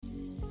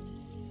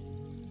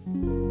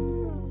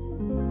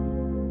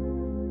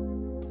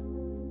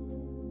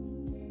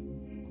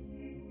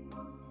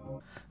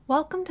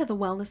Welcome to the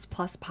Wellness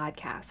Plus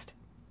podcast.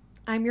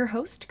 I'm your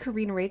host,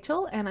 Karina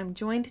Rachel, and I'm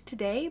joined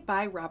today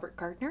by Robert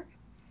Gardner.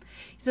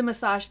 He's a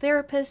massage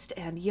therapist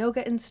and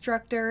yoga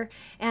instructor,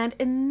 and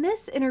in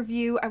this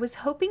interview, I was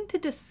hoping to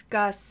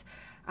discuss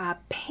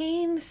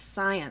pain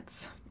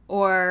science,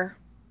 or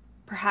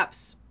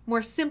perhaps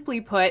more simply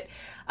put,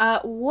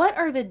 what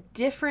are the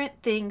different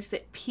things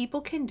that people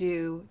can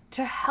do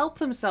to help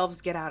themselves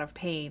get out of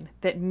pain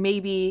that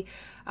maybe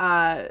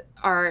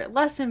are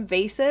less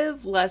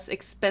invasive, less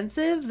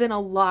expensive than a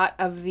lot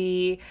of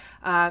the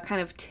kind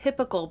of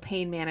typical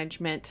pain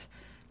management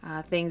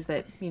things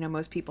that,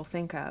 most people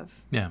think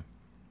of. Yeah.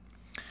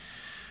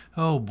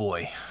 Oh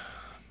boy.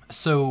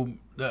 So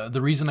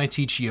the reason I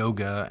teach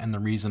yoga and the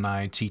reason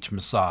I teach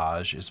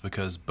massage is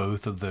because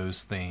both of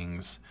those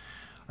things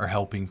are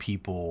helping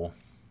people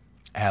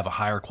have a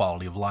higher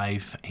quality of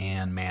life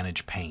and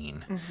manage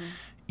pain. Mm-hmm.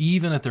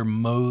 Even at their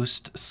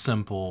most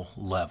simple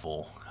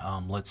level.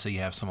 Let's say you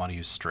have somebody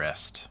who's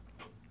stressed.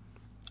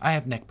 I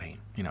have neck pain,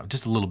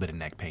 just a little bit of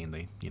neck pain.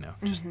 They,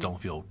 just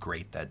don't feel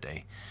great that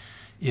day.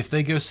 If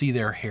they go see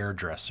their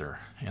hairdresser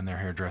and their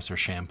hairdresser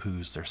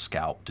shampoos their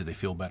scalp, do they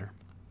feel better?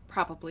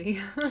 Probably.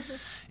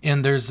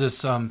 And there's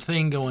this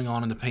thing going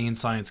on in the pain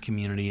science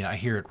community. I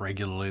hear it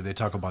regularly. They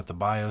talk about the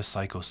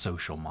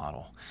biopsychosocial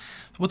model.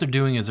 So what they're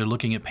doing is they're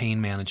looking at pain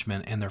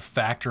management and they're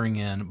factoring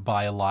in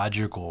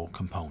biological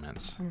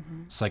components,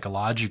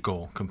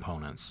 psychological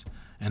components,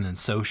 and then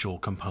social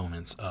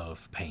components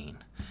of pain.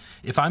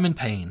 If I'm in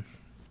pain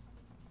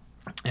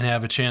and I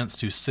have a chance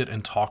to sit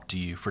and talk to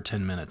you for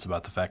 10 minutes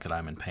about the fact that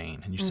I'm in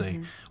pain, and you say,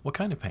 what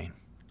kind of pain?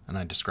 And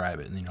I describe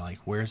it, and you're like,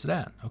 where's it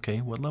at?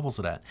 Okay, what level's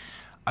it at?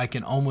 I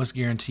can almost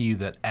guarantee you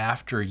that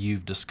after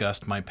you've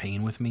discussed my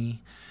pain with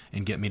me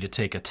and get me to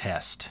take a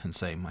test and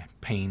say my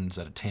pain's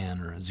at a 10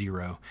 or a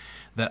 0,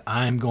 that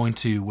I'm going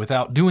to,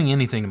 without doing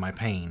anything to my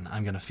pain,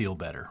 I'm going to feel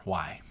better.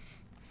 Why?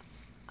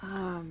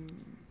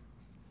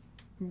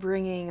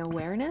 Bringing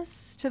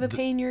awareness to the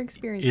pain you're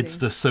experiencing. It's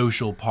the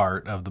social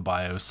part of the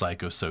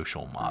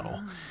biopsychosocial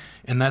model.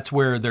 And that's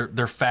where they're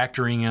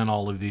factoring in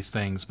all of these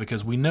things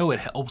because we know it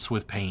helps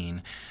with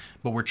pain,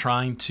 but we're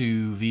trying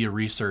to, via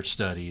research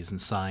studies and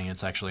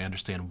science, actually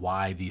understand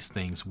why these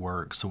things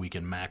work so we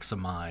can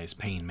maximize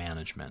pain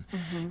management.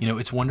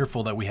 It's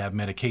wonderful that we have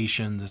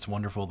medications. It's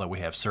wonderful that we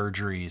have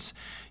surgeries.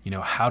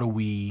 How do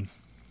we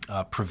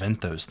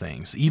prevent those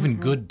things? Even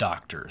good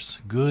doctors,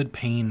 good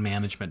pain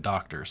management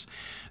doctors,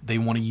 they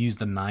want to use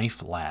the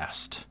knife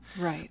last.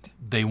 Right.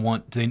 They know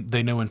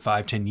in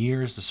 5-10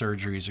 years the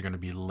surgeries are going to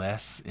be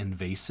less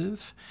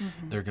invasive.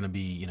 They're going to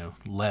be,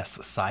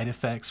 less side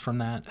effects from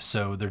that.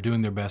 So they're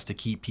doing their best to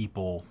keep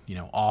people,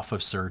 off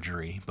of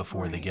surgery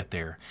before they get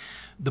there.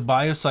 The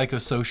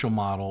biopsychosocial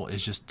model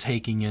is just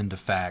taking into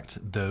fact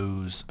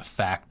those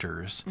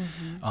factors,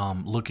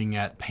 looking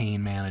at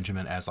pain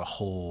management as a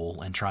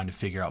whole and trying to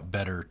figure out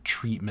better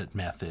treatment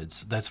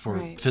methods. That's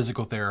for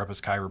physical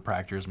therapists,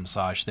 chiropractors,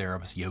 massage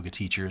therapists, yoga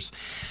teachers.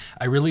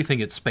 I really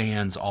think it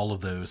spans all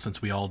of those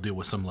since we all deal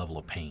with some level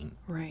of pain.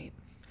 Right.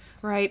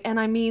 Right. And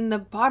I mean, the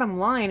bottom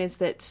line is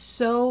that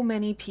so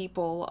many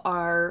people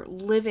are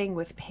living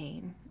with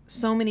pain.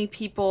 So many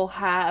people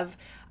have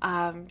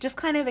just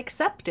kind of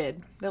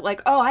accepted that,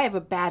 like, oh, I have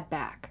a bad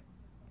back.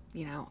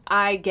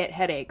 I get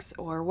headaches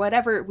or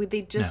whatever.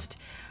 They just,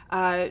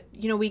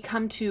 we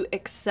come to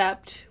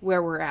accept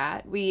where we're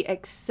at. We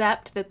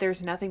accept that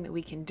there's nothing that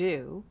we can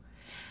do.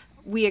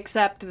 We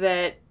accept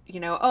that,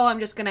 I'm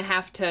just going to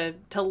have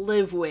to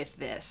live with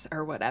this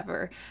or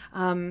whatever.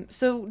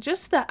 So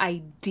just the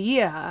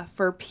idea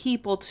for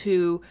people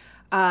to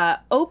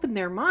open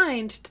their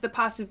mind to the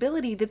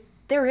possibility that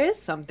there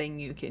is something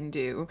you can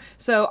do.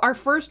 So our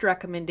first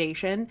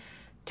recommendation,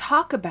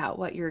 talk about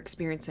what you're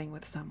experiencing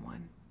with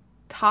someone.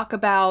 Talk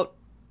about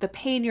the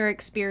pain you're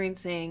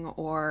experiencing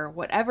or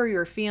whatever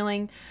you're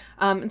feeling.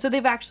 And so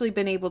they've actually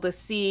been able to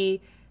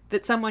see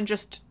that someone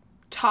just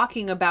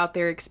talking about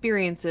their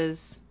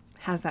experiences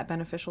has that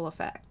beneficial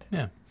effect.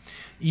 Yeah.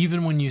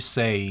 Even when you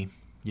say,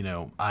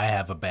 I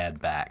have a bad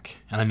back,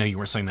 and I know you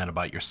weren't saying that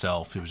about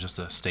yourself, it was just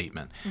a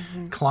statement.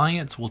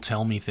 Clients will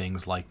tell me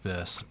things like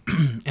this,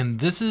 and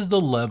this is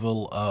the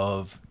level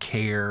of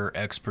care,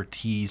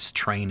 expertise,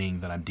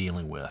 training that I'm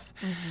dealing with.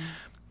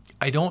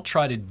 I don't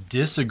try to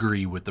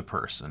disagree with the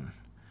person,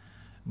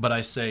 but I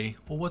say,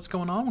 well, what's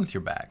going on with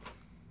your back?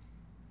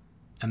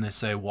 And they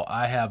say, well,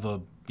 I have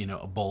a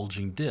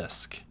bulging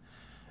disc.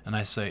 And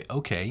I say,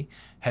 okay,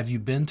 have you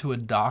been to a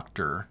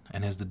doctor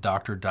and has the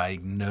doctor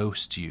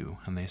diagnosed you?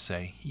 And they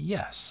say,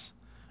 yes.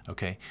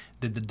 Okay,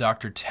 did the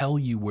doctor tell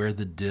you where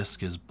the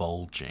disc is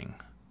bulging?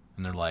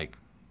 And they're like,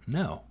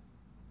 no.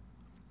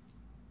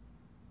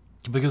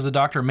 Because the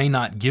doctor may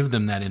not give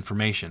them that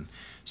information.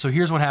 So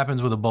here's what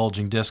happens with a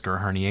bulging disc or a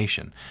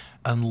herniation.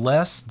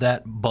 Unless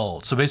that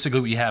bulge, so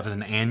basically what you have is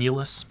an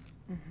annulus.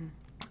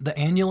 The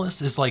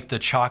annulus is like the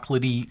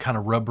chocolatey kind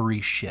of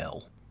rubbery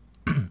shell.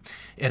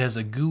 It has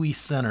a gooey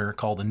center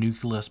called the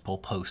nucleus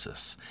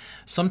pulposus.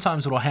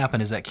 Sometimes what will happen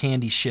is that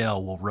candy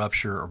shell will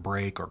rupture or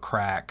break or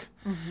crack.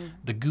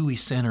 The gooey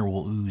center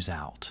will ooze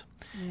out.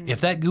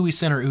 If that gooey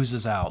center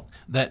oozes out,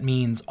 that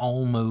means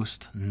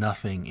almost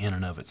nothing in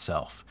and of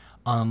itself,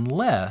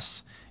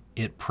 unless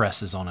it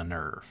presses on a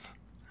nerve.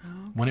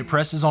 When it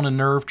presses on a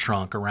nerve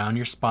trunk around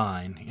your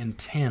spine,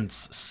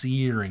 intense,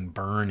 searing,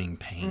 burning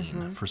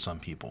pain for some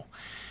people.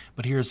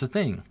 But here's the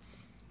thing.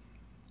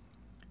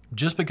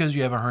 Just because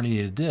you have a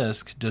herniated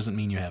disc doesn't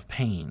mean you have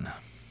pain.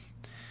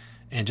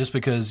 And just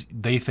because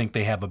they think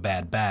they have a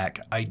bad back,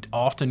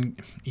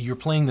 you're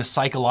playing the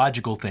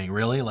psychological thing,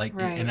 really. Right.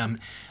 And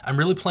I'm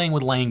really playing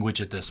with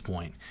language at this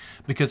point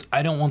because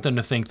I don't want them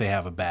to think they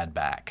have a bad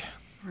back.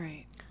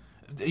 Right.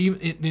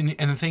 And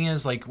the thing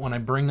is, like, when I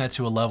bring that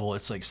to a level,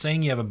 it's like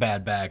saying you have a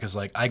bad back is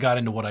like, I got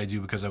into what I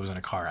do because I was in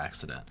a car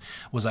accident.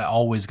 Was I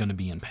always going to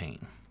be in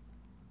pain?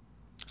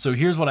 So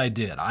here's what I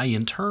did. I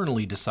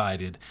internally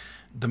decided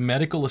the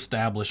medical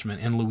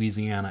establishment in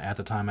Louisiana at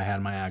the time I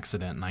had my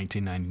accident in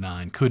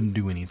 1999 couldn't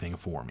do anything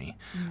for me.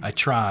 I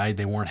tried.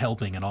 They weren't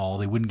helping at all.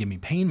 They wouldn't give me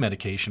pain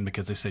medication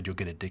because they said you'll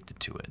get addicted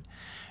to it.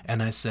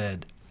 And I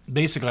said,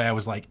 basically, I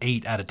was like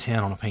 8 out of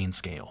 10 on a pain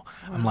scale.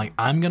 Wow. I'm like,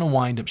 I'm going to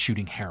wind up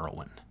shooting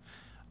heroin.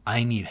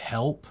 I need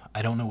help.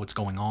 I don't know what's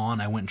going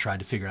on. I went and tried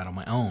to figure it out on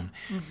my own.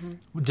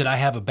 Did I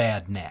have a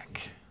bad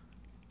neck?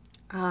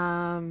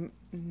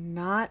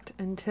 Not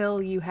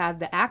until you had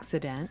the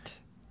accident.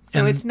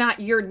 So it's not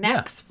your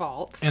neck's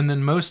fault. And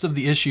then most of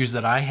the issues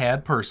that I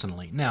had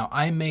personally. Now,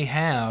 I may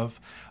have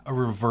a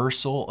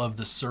reversal of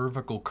the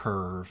cervical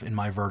curve in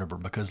my vertebra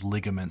because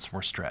ligaments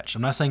were stretched.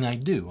 I'm not saying I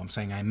do. I'm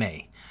saying I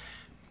may.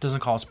 It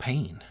doesn't cause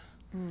pain.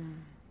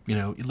 You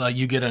know, like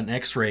you get an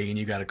x-ray and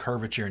you got a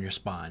curvature in your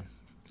spine.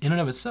 In and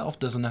of itself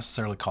doesn't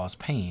necessarily cause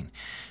pain.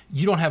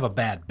 You don't have a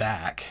bad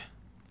back.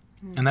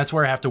 And that's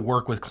where I have to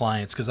work with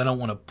clients because I don't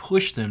want to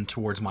push them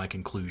towards my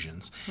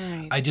conclusions.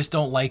 Right. I just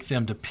don't like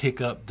them to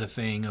pick up the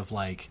thing of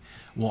like,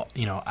 well,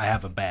 you know, I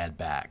have a bad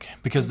back.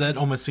 Because that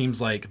almost seems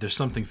like there's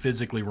something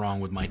physically wrong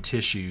with my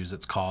tissues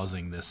that's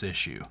causing this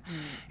issue.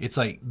 It's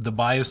like the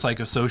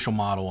biopsychosocial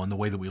model and the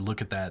way that we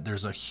look at that,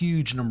 there's a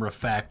huge number of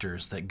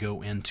factors that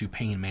go into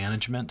pain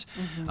management.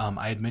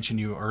 I had mentioned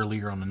you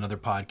earlier on another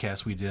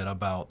podcast we did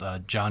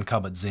about Jon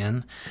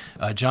Kabat-Zinn.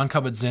 Jon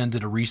Kabat-Zinn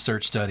did a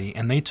research study,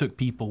 and they took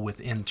people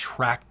with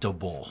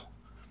intractable,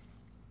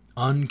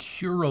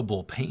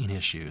 uncurable pain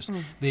issues.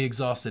 They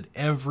exhausted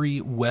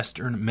every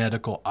Western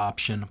medical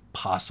option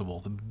possible,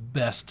 the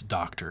best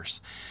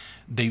doctors.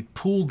 They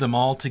pooled them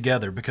all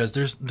together because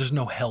there's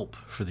no help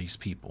for these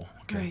people.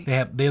 Okay,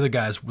 Right. they're the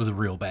guys with a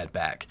real bad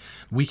back.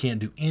 We can't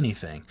do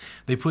anything.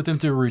 They put them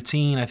through a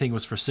routine. I think it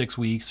was for 6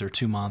 weeks or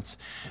 2 months.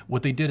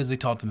 What they did is they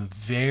taught them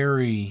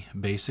very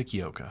basic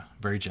yoga,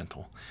 very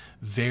gentle,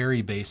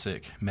 very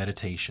basic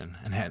meditation,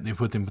 and they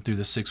put them through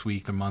the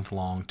 6-week, the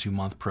month-long,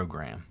 2-month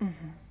program.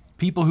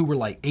 People who were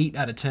like 8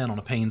 out of 10 on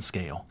a pain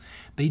scale,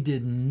 they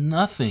did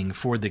nothing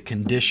for the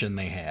condition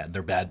they had,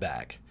 their bad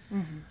back.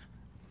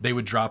 They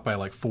would drop by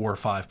like 4 or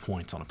 5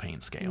 points on a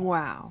pain scale.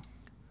 Wow.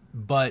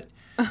 But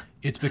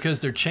it's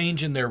because they're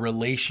changing their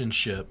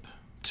relationship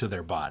to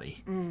their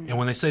body. And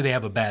when they say they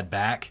have a bad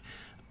back,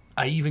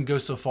 I even go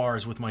so far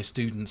as with my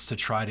students to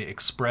try to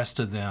express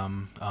to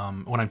them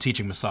when I'm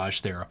teaching massage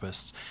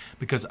therapists,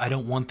 because I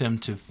don't want them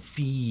to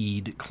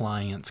feed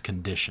clients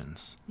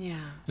conditions.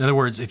 Yeah. In other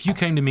words, if you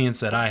came to me and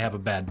said, I have a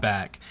bad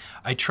back,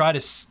 I try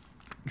to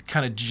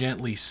kind of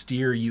gently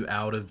steer you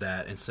out of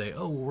that and say,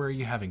 oh, where are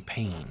you having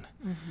pain?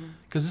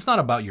 Because it's not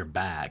about your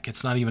back.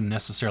 It's not even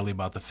necessarily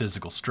about the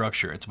physical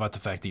structure. It's about the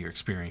fact that you're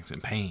experiencing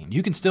pain.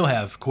 You can still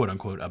have, quote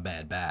unquote, a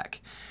bad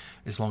back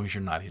as long as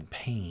you're not in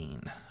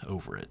pain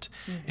over it.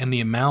 And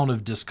the amount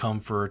of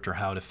discomfort or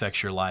how it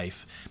affects your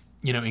life,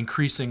 you know,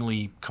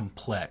 increasingly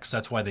complex.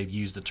 That's why they've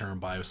used the term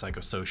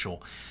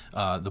biopsychosocial,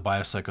 the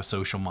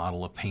biopsychosocial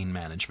model of pain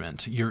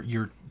management.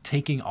 You're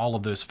taking all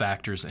of those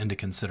factors into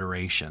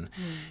consideration,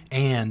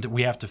 and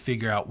we have to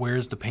figure out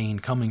where's the pain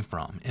coming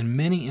from. In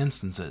many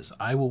instances,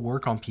 I will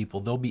work on people,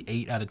 they'll be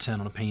 8 out of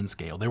 10 on a pain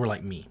scale. They were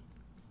like me.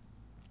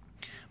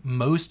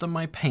 Most of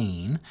my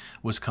pain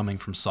was coming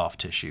from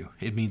soft tissue.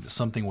 It means that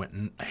something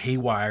went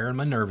haywire in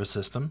my nervous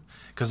system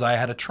because I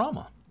had a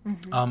trauma.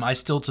 I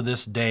still, to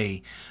this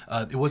day,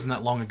 it wasn't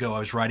that long ago, I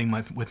was riding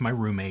with my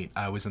roommate.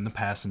 I was in the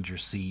passenger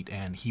seat,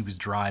 and he was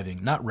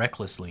driving, not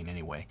recklessly in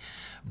any way,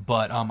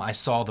 but I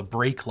saw the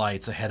brake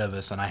lights ahead of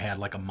us, and I had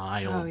like a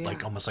mild,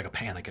 like almost like a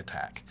panic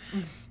attack.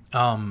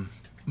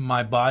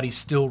 My body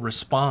still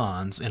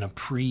responds in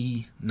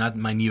not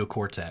my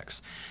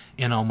neocortex,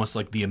 in almost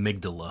like the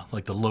amygdala,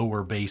 like the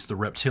lower base, the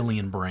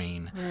reptilian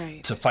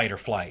brain, to fight or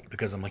flight,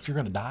 because I'm like, you're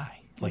going to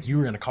die. Like you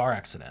were in a car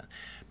accident.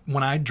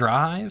 When I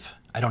drive,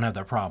 I don't have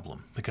that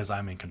problem because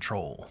I'm in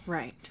control.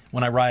 Right.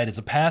 When I ride as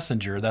a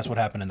passenger, that's what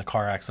happened in the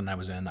car accident I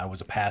was in. I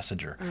was a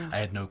passenger. I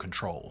had no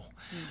control.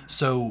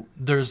 So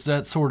there's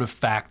that sort of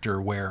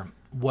factor where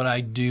what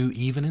I do,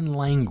 even in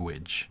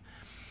language,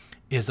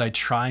 is I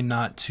try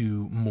not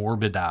to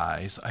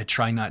morbidize. I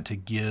try not to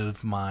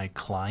give my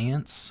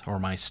clients or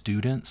my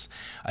students,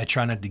 I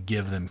try not to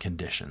give them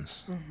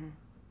conditions.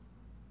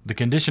 The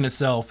condition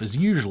itself is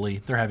usually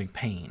they're having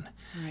pain.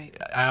 Right.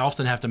 I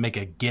often have to make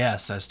a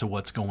guess as to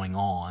what's going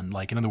on.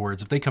 Like, in other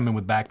words, if they come in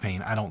with back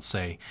pain, I don't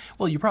say,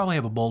 well, you probably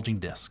have a bulging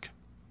disc.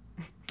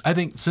 I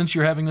think since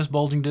you're having this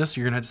bulging disc,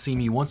 you're going to have to see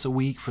me once a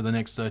week for the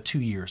next 2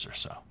 years or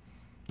so.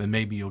 Then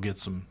maybe you'll get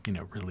some,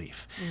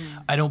 relief.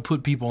 I don't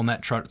put people on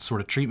that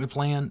sort of treatment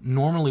plan.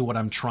 Normally what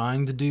I'm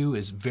trying to do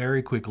is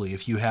very quickly,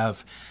 if you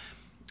have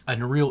a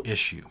real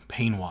issue,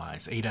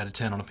 pain-wise, 8 out of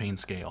 10 on a pain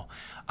scale,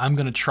 I'm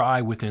going to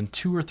try within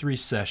 2 or 3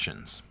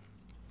 sessions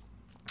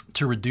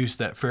to reduce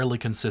that fairly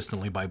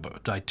consistently by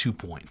 2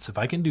 points. If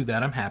I can do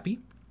that, I'm happy.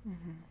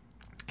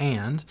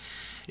 And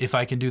if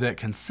I can do that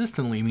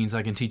consistently, it means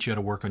I can teach you how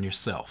to work on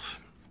yourself,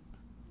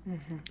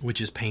 which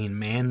is pain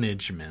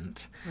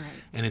management. Right.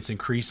 And it's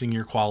increasing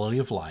your quality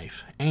of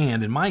life.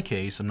 And in my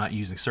case, I'm not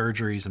using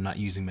surgeries, I'm not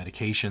using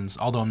medications,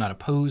 although I'm not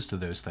opposed to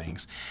those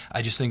things.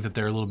 I just think that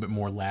they're a little bit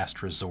more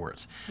last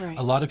resort. Right.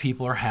 A lot of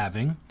people are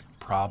having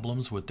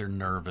problems with their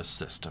nervous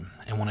system.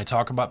 And when I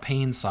talk about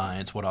pain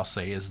science, what I'll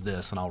say is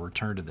this, and I'll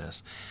return to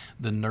this.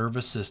 The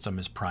nervous system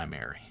is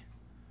primary.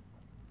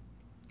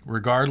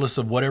 Regardless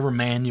of whatever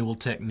manual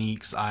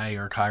techniques I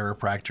or a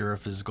chiropractor or a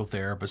physical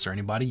therapist or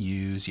anybody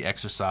use, you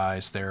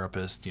exercise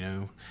therapist, what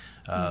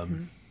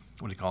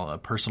do you call it, a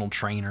personal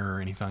trainer or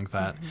anything like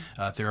that,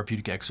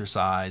 therapeutic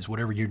exercise,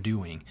 whatever you're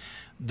doing,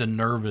 the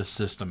nervous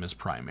system is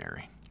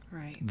primary.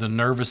 Right. The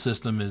nervous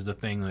system is the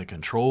thing that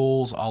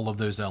controls all of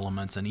those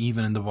elements, and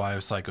even in the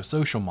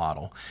biopsychosocial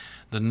model,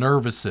 the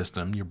nervous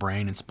system, your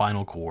brain and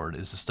spinal cord,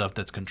 is the stuff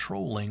that's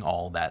controlling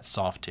all that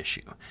soft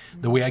tissue.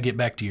 The way I get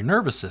back to your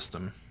nervous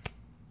system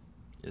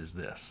is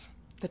this.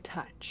 The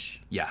touch.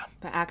 Yeah.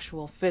 The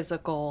actual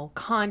physical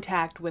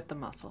contact with the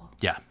muscle.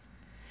 Yeah.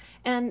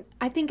 And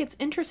I think it's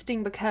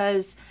interesting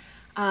because,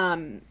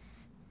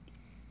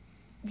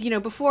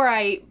 before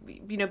I,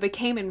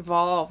 became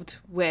involved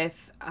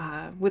with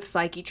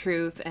Psyche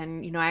Truth,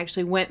 and, I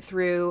actually went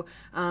through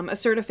a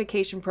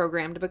certification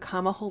program to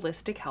become a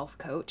holistic health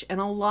coach. And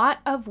a lot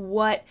of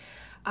what,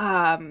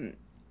 I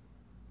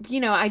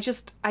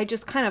just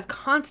kind of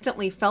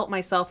constantly felt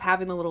myself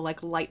having a little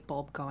light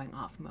bulb going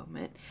off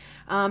moment,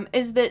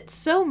 is that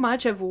so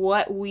much of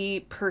what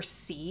we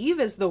perceive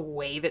as the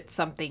way that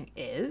something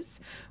is,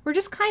 we're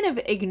just kind of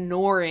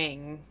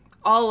ignoring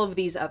all of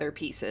these other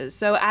pieces.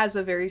 So as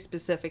a very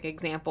specific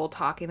example,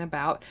 talking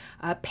about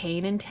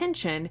pain and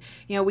tension,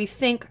 we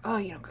think,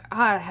 God,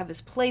 I have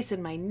this place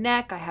in my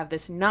neck, I have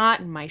this knot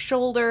in my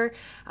shoulder,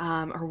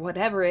 or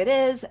whatever it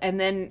is. And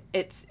then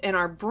it's in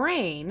our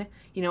brain,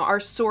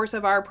 our source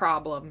of our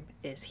problem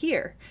is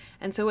here.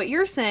 And so what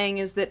you're saying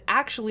is that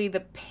actually the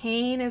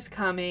pain is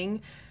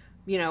coming,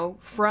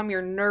 from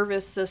your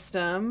nervous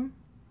system,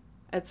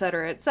 et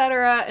cetera, et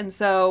cetera. And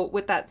so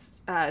with that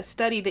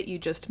study that you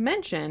just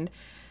mentioned,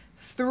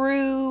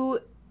 through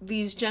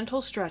these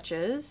gentle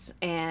stretches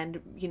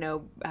and,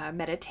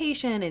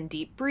 meditation and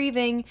deep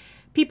breathing,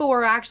 people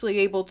were actually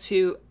able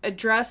to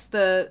address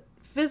the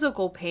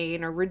physical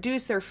pain or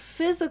reduce their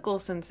physical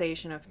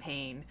sensation of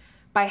pain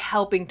by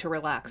helping to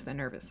relax the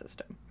nervous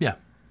system. Yeah.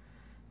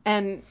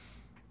 And,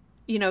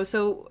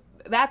 so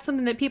that's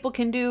something that people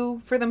can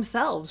do for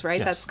themselves, right?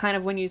 Yes. That's kind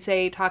of when you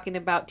say talking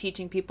about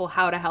teaching people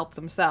how to help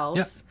themselves.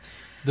 Yes.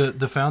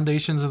 The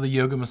foundations of the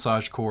yoga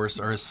massage course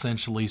are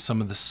essentially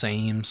some of the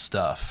same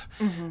stuff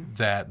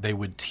that they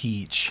would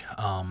teach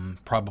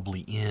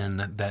probably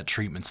in that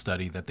treatment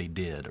study that they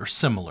did, or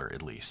similar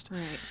at least. Right.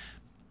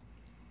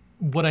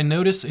 What I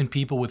notice in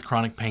people with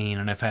chronic pain,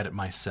 and I've had it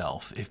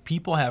myself, if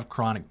people have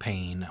chronic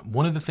pain,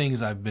 one of the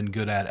things I've been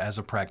good at as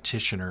a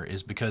practitioner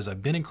is because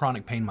I've been in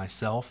chronic pain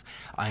myself,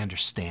 I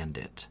understand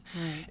it.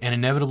 Right. And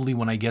inevitably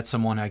when I get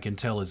someone I can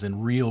tell is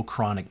in real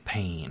chronic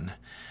pain,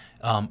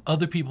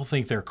 other people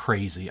think they're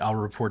crazy. I'll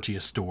report to you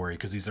a story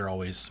because these are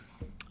always,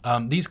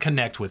 these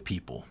connect with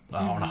people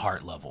on a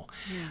heart level.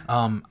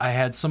 Yeah. I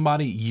had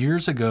somebody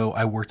years ago,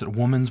 I worked at a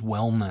women's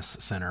wellness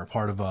center,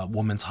 part of a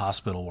women's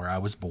hospital where I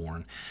was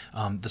born.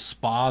 The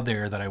spa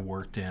there that I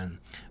worked in,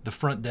 the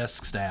front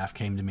desk staff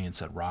came to me and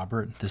said,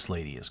 "Robert, this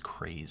lady is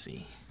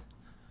crazy."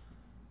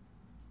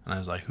 And I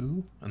was like,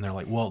 "Who?" And they're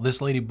like, "Well, this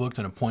lady booked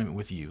an appointment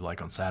with you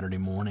on Saturday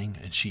morning,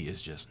 and she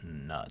is just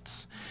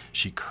nuts.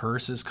 She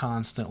curses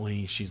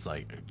constantly. She's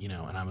like,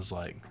 and I was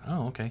like,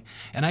 "Oh, okay."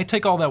 And I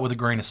take all that with a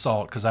grain of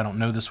salt because I don't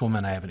know this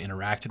woman. I haven't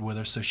interacted with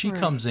her. So she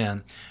comes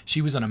in.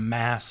 She was in a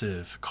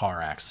massive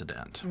car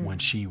accident when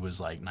she was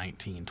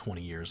 19,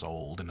 20 years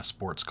old in a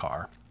sports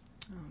car.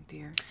 Oh,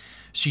 dear.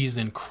 She's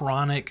in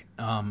chronic,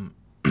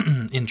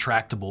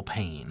 intractable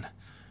pain,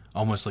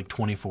 almost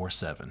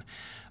 24/7.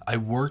 I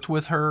worked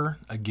with her.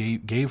 I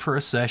gave her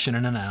a session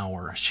in an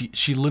hour.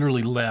 She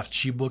literally left.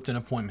 She booked an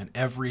appointment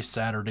every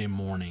Saturday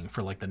morning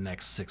for the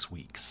next 6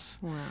 weeks.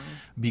 Wow.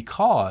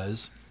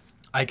 Because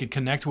I could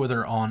connect with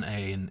her on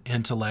an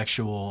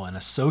intellectual and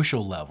a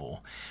social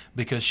level,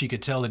 because she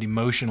could tell that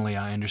emotionally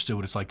I understood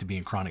what it's like to be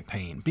in chronic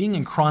pain. Being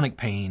in chronic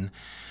pain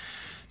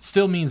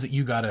still means that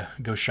you got to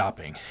go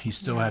shopping. You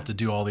still have to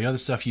do all the other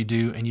stuff you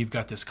do, and you've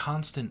got this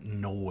constant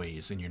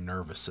noise in your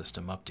nervous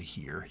system up to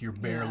here. You're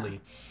barely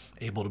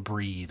able to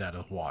breathe out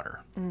of the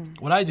water.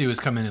 What I do is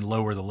come in and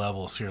lower the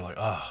levels here, like,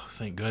 oh,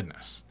 thank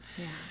goodness.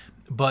 Yeah.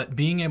 But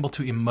being able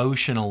to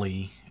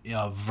emotionally,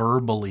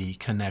 verbally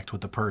connect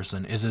with the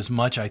person is as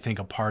much, I think,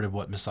 a part of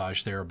what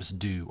massage therapists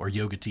do, or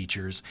yoga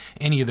teachers,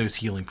 any of those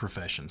healing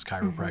professions,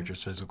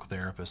 chiropractors, physical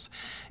therapists.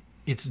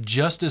 It's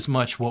just as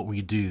much what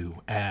we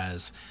do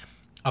as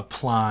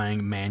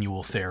applying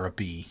manual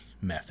therapy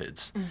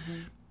methods.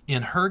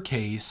 In her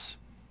case,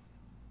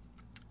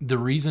 the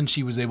reason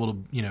she was able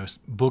to,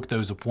 book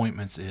those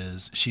appointments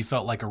is she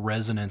felt like a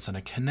resonance and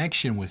a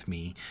connection with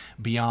me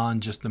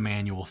beyond just the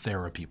manual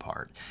therapy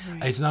part.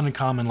 Right. It's not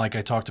uncommon, like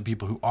I talk to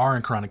people who are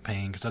in chronic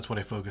pain, because that's what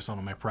I focus on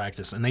in my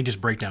practice, and they just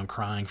break down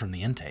crying from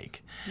the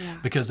intake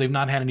because they've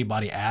not had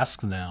anybody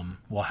ask them,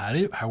 well,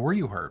 how were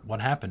you hurt?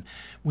 What happened?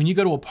 When you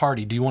go to a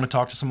party, do you want to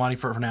talk to somebody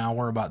for an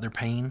hour about their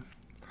pain?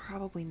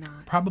 Probably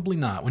not. Probably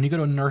not. When you go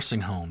to a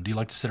nursing home, do you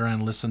like to sit around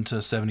and listen to a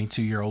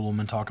 72-year-old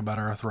woman talk about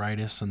her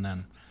arthritis and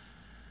then...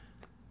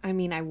 I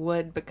mean, I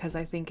would, because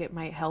I think it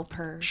might help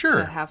her Sure.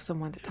 to have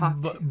someone to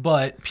talk to.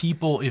 But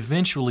people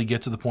eventually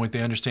get to the point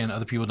they understand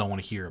other people don't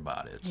want to hear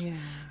about it. Yeah.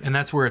 And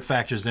that's where it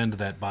factors into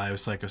that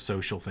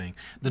biopsychosocial thing.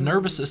 The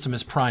nervous system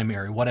is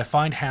primary. What I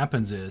find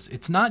happens is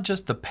it's not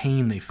just the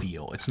pain they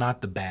feel. It's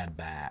not the bad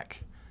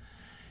back.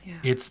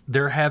 Yeah.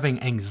 They're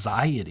having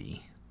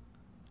anxiety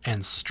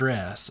and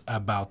stress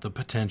about the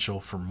potential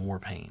for more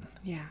pain.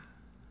 Yeah.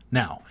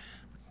 Now,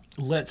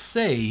 let's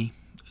say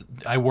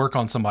I work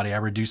on somebody, I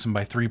reduce them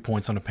by 3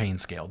 points on a pain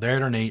scale. They're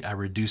at an 8, I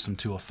reduce them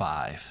to a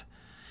 5.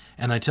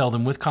 And I tell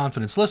them with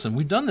confidence, listen,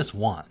 we've done this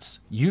once.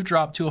 You've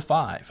dropped to a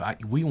 5.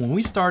 When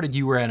we started,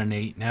 you were at an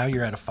 8. Now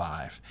you're at a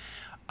 5.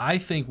 I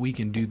think we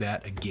can do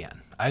that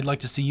again. I'd like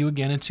to see you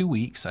again in 2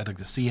 weeks. I'd like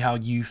to see how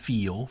you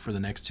feel for the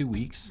next 2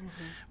 weeks.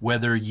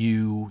 Whether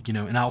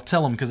and I'll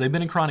tell them, because they've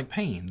been in chronic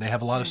pain. They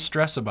have a lot of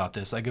stress about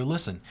this. I go,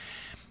 listen,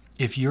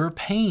 if your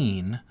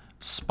pain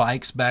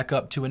spikes back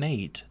up to an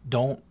 8,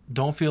 don't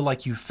feel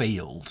like you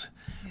failed.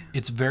 Yeah.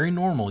 It's very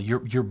normal.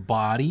 Your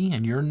body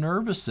and your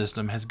nervous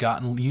system has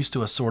gotten used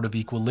to a sort of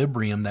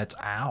equilibrium that's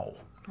ow.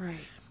 Right.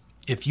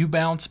 If you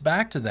bounce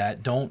back to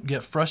that, don't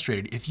get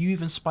frustrated. If you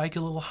even spike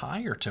a little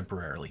higher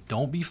temporarily,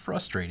 don't be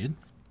frustrated.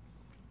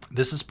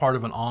 This is part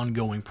of an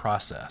ongoing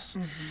process.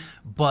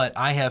 But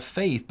I have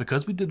faith,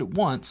 because we did it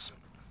once,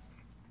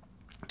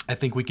 I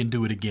think we can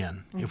do it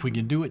again. If we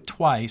can do it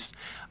twice,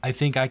 I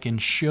think I can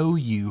show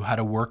you how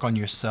to work on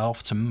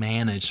yourself to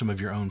manage some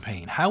of your own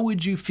pain. How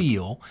would you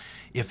feel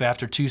if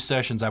after 2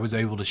 sessions I was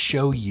able to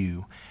show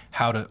you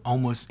how to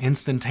almost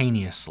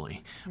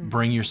instantaneously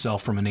bring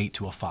yourself from an 8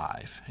 to a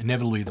 5?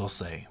 Inevitably they'll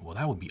say, well,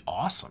 that would be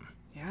awesome.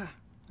 Yeah.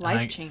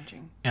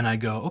 Life-changing. And I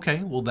go,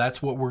 okay, well,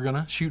 that's what we're going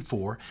to shoot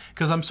for,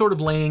 because I'm sort of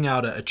laying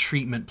out a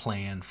treatment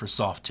plan for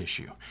soft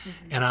tissue.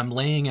 And I'm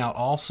laying out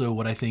also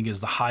what I think is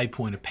the high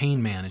point of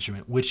pain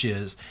management, which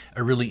is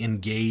a really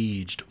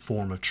engaged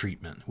form of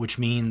treatment, which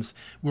means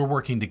we're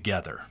working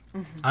together.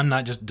 I'm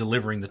not just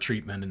delivering the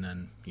treatment and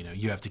then,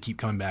 you have to keep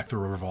coming back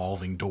through a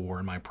revolving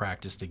door in my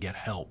practice to get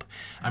help.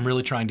 I'm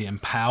really trying to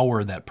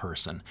empower that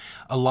person.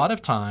 A lot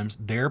of times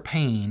their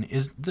pain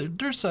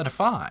they're set a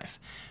 5.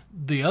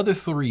 The other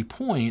 3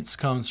 points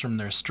comes from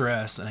their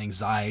stress and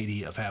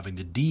anxiety of having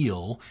to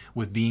deal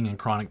with being in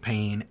chronic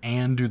pain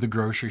and do the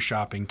grocery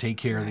shopping, take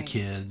care of the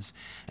kids.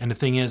 And the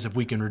thing is, if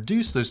we can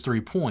reduce those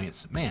 3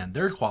 points, man,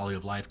 their quality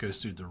of life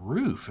goes through the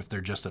roof if they're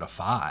just at a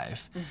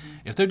 5.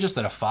 If they're just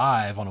at a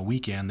 5 on a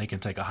weekend, they can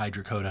take a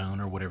hydrocodone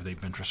or whatever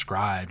they've been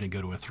prescribed and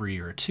go to a 3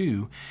 or a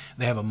 2.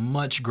 They have a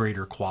much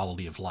greater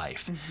quality of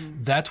life.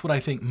 That's what I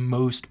think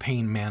most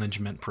pain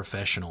management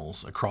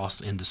professionals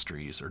across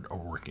industries are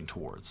working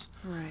towards.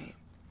 Right.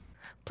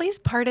 Please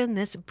pardon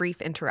this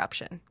brief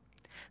interruption.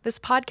 This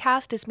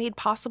podcast is made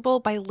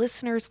possible by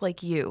listeners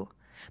like you.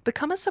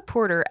 Become a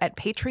supporter at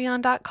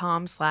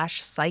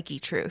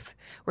patreon.com/psychetruth,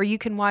 where you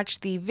can watch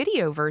the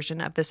video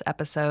version of this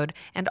episode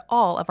and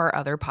all of our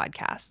other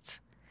podcasts.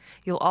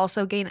 You'll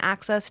also gain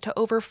access to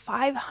over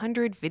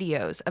 500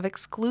 videos of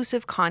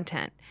exclusive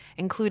content,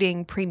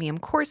 including premium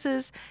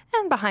courses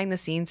and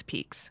behind-the-scenes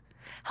peeks.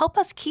 Help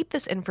us keep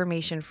this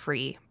information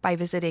free by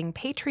visiting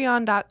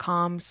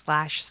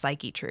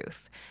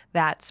patreon.com/psychetruth.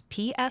 That's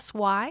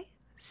PSYCHETRUTH.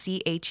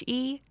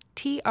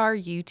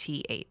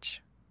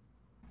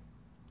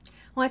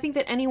 Well, I think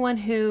that anyone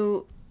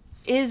who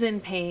is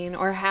in pain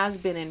or has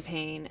been in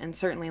pain, and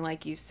certainly,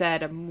 like you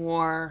said, a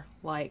more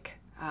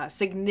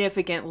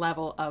significant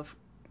level of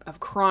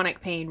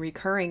chronic pain,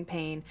 recurring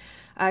pain,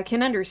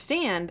 can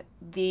understand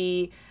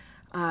the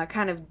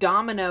kind of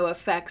domino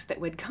effects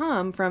that would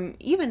come from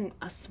even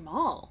a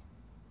small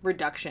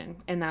reduction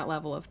in that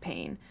level of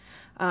pain.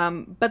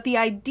 But the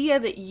idea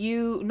that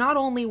you not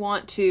only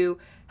want to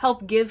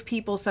help give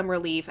people some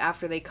relief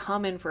after they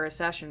come in for a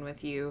session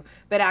with you,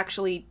 but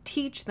actually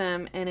teach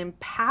them and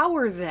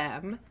empower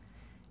them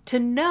to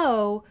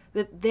know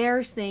that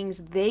there's things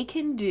they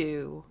can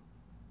do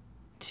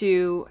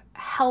to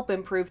help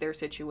improve their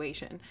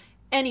situation.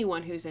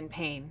 anyone who's in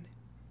pain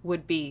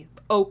would be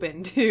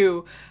open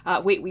to,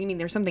 wait, you mean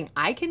there's something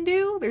I can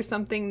do? There's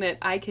something that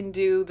I can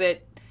do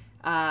that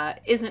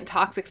isn't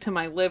toxic to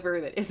my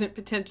liver, that isn't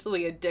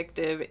potentially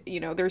addictive.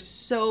 There's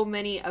so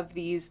many of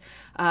these,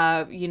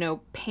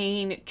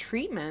 pain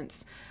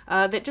treatments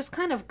that just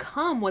kind of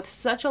come with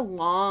such a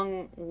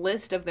long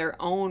list of their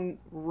own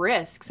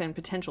risks and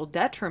potential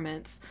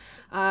detriments,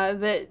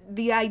 that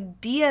the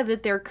idea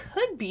that there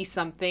could be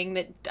something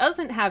that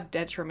doesn't have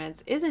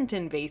detriments, isn't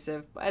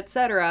invasive,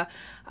 etc.,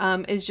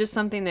 is just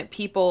something that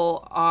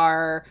people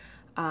are,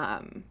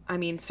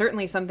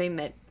 certainly something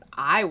that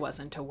I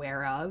wasn't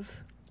aware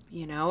of.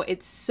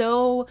 It's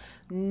so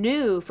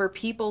new for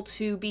people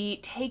to be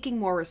taking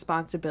more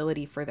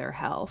responsibility for their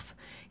health,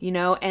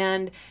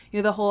 and,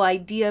 the whole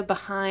idea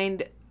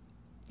behind,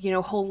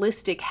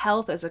 holistic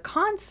health as a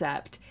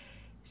concept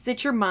is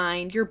that your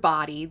mind, your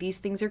body, these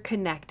things are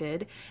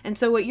connected. And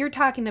so what you're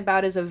talking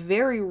about is a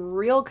very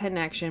real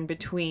connection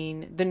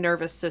between the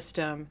nervous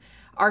system,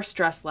 our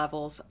stress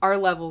levels, our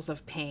levels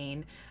of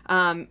pain,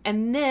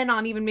 and then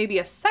on even maybe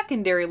a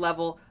secondary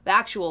level, the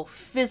actual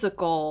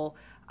physical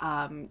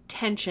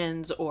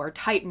tensions or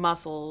tight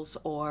muscles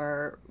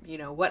or,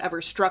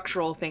 whatever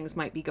structural things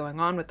might be going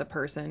on with the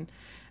person,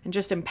 and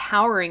just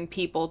empowering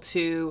people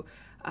to,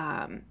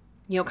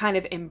 kind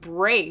of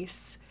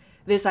embrace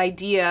this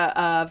idea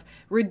of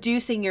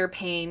reducing your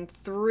pain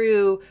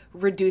through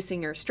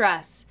reducing your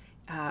stress,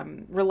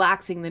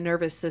 relaxing the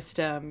nervous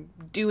system,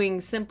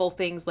 doing simple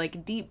things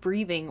like deep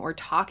breathing or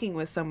talking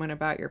with someone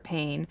about your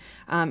pain,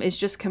 is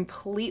just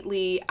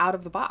completely out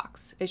of the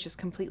box. It's just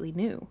completely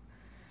new.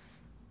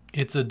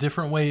 It's a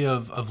different way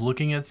of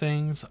looking at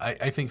things.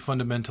 I think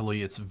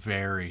fundamentally it's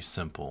very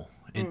simple.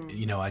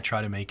 I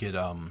try to make it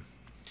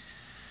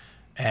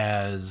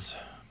as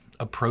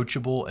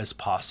approachable as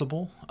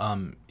possible.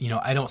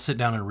 I don't sit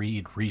down and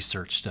read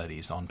research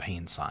studies on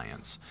pain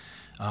science.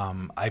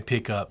 I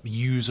pick up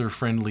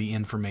user-friendly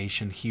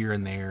information here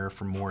and there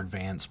from more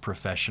advanced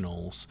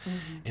professionals,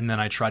 and then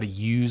I try to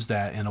use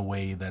that in a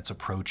way that's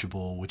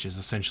approachable, which is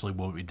essentially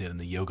what we did in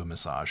the yoga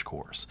massage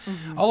course.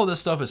 All of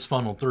this stuff is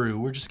funneled through.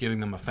 We're just giving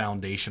them a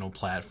foundational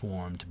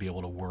platform to be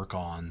able to work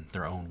on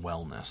their own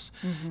wellness.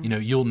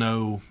 You'll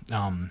know,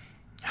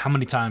 how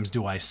many times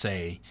do I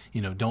say,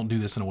 don't do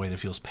this in a way that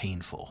feels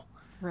painful.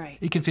 Right.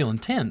 It can feel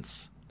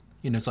intense.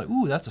 It's like,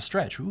 ooh, that's a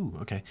stretch. Ooh,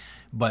 okay.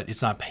 But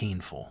it's not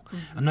painful.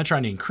 I'm not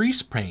trying to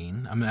increase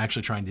pain. I'm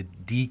actually trying to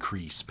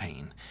decrease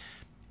pain.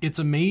 It's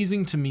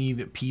amazing to me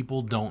that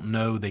people don't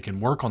know they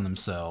can work on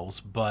themselves,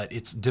 but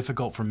it's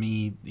difficult for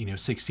me,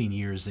 16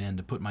 years in,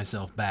 to put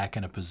myself back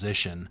in a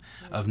position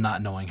of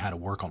not knowing how to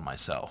work on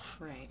myself.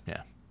 Right.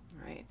 Yeah.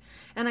 Right.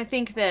 And I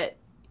think that,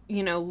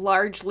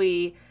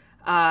 largely,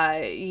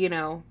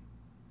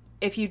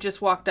 if you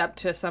just walked up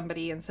to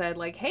somebody and said,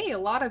 like, hey, a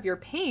lot of your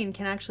pain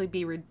can actually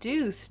be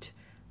reduced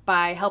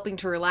by helping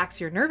to relax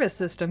your nervous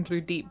system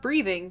through deep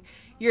breathing,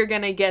 you're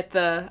going to get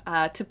the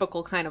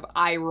typical kind of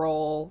eye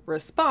roll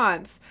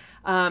response.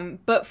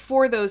 But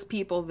for those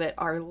people that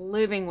are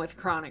living with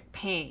chronic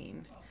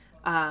pain,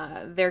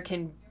 there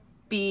can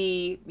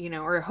be,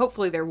 or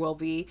hopefully there will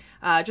be,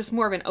 just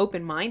more of an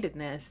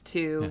open-mindedness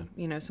to,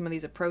 some of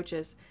these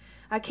approaches.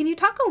 Can you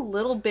talk a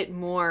little bit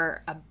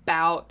more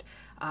about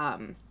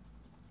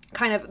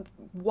kind of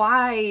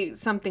why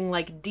something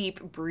like deep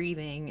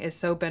breathing is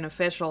so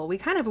beneficial? We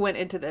kind of went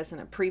into this in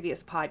a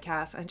previous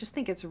podcast. I just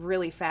think it's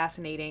really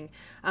fascinating.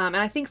 And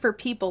I think for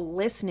people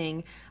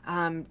listening,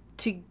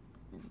 to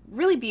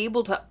really be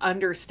able to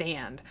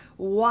understand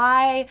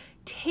why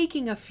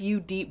taking a few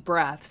deep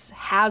breaths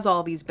has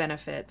all these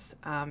benefits,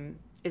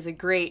 is a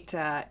great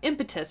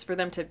impetus for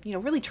them to,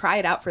 really try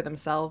it out for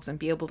themselves and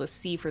be able to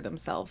see for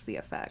themselves the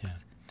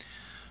effects. Yeah.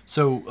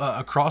 So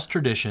across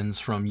traditions,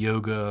 from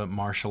yoga,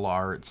 martial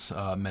arts,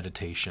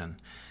 meditation,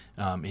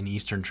 in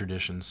Eastern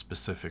traditions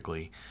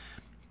specifically,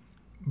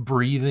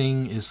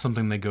 breathing is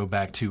something they go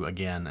back to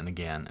again and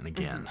again and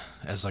again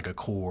as like a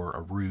core,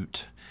 a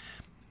root.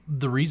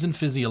 The reason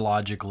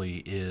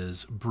physiologically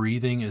is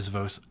breathing is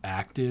both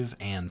active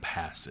and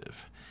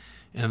passive.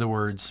 In other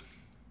words,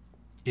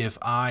 if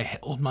I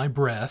held my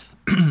breath,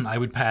 I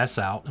would pass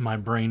out and my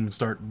brain would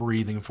start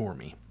breathing for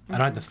me. I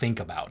don't have to think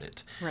about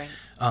it. Right.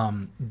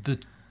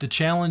 The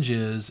challenge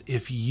is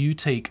if you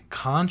take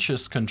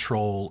conscious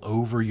control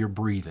over your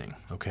breathing,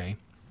 okay,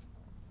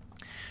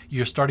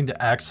 you're starting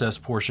to access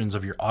portions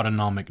of your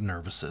autonomic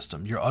nervous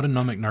system. Your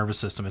autonomic nervous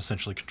system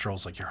essentially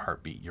controls like your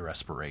heartbeat, your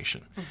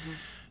respiration.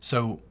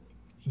 So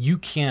you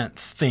can't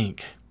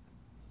think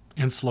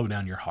and slow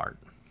down your heart.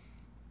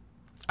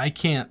 I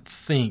can't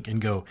think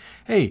and go,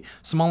 hey,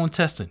 small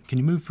intestine, can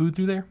you move food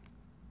through there?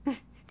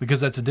 Because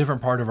that's a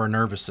different part of our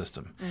nervous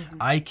system.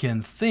 I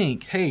can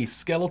think, hey,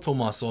 skeletal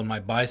muscle in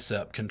my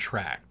bicep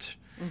contract,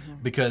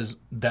 because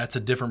that's a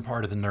different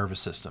part of the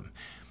nervous system.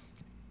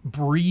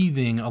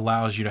 Breathing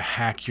allows you to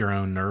hack your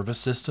own nervous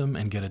system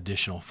and get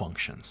additional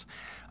functions.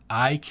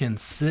 I can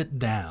sit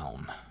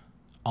down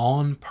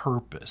on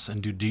purpose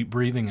and do deep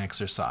breathing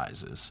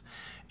exercises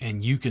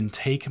and you can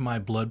take my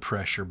blood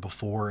pressure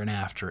before and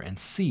after and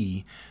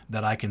see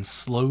that I can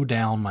slow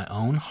down my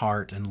own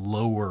heart and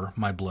lower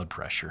my blood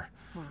pressure.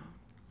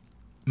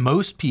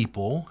 Most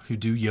people who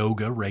do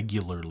yoga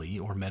regularly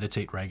or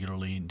meditate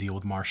regularly and deal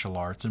with martial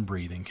arts and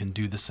breathing can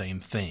do the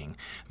same thing.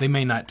 They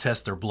may not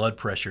test their blood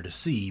pressure to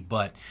see,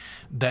 but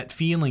that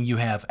feeling you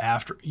have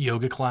after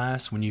yoga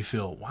class when you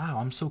feel, wow,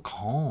 I'm so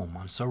calm,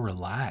 I'm so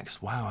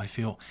relaxed, wow, I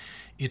feel,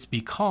 it's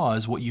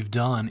because what you've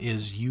done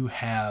is you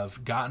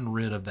have gotten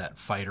rid of that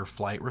fight or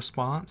flight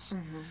response.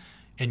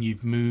 And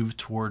you've moved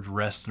toward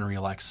rest and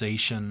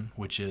relaxation,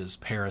 which is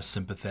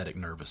parasympathetic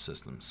nervous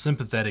system.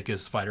 Sympathetic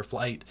is fight or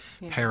flight,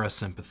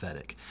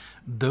 parasympathetic.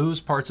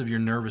 Those parts of your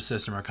nervous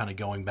system are kind of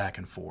going back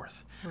and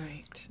forth.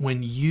 Right.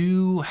 When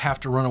you have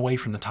to run away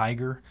from the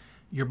tiger,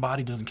 your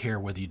body doesn't care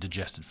whether you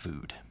digested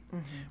food.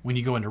 When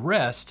you go into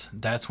rest,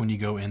 that's when you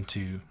go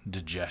into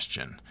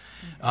digestion.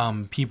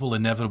 People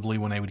inevitably,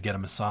 when they would get a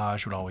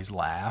massage, would always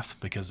laugh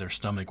because their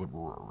stomach would...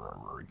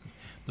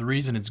 The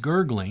reason it's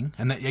gurgling,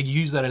 and you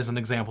use that as an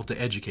example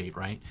to educate,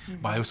 right?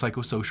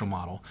 Biopsychosocial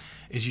model,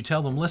 is you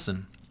tell them,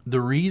 listen,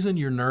 the reason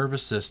your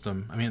nervous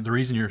system, the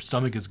reason your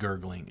stomach is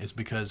gurgling is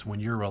because when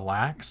you're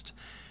relaxed,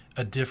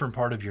 a different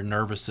part of your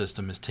nervous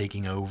system is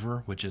taking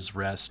over, which is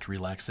rest,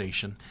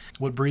 relaxation.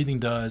 What breathing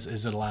does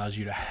is it allows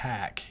you to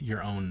hack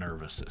your own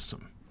nervous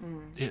system,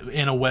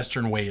 in a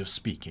Western way of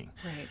speaking.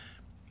 Right.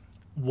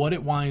 What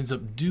it winds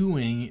up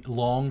doing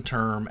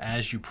long-term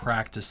as you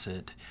practice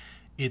it,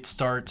 it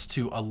starts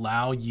to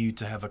allow you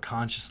to have a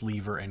conscious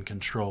lever and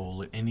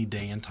control at any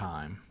day and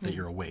time that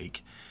you're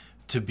awake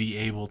to be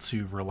able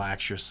to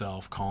relax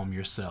yourself, calm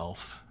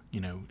yourself,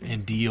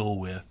 and deal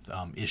with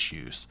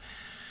issues.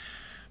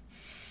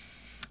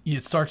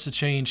 It starts to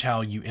change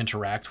how you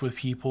interact with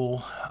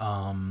people.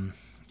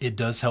 It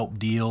does help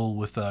deal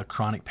with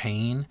chronic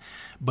pain,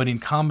 but in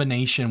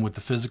combination with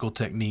the physical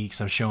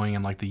techniques I'm showing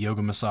in like the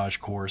yoga massage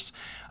course,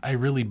 I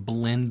really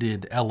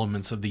blended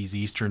elements of these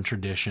Eastern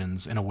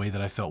traditions in a way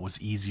that I felt was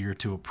easier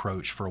to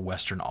approach for a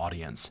Western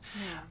audience.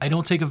 I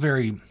don't take a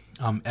very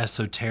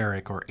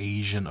esoteric or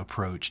Asian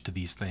approach to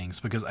these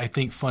things because I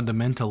think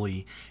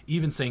fundamentally,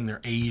 even saying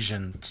they're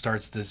Asian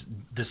starts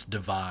this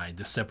divide,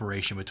 this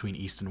separation between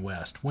East and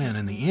West, when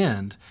in the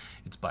end,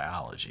 it's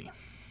biology.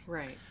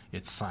 Right.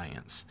 It's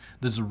science.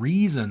 There's a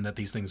reason that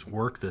these things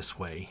work this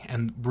way.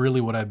 And really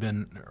what I've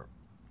been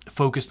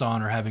focused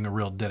on or having a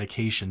real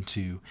dedication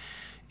to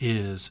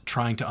is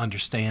trying to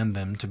understand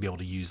them to be able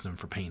to use them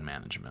for pain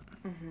management.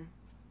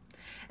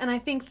 And I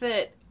think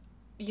that,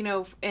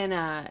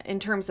 in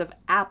terms of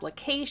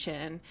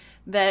application,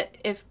 that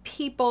if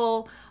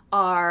people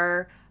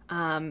are,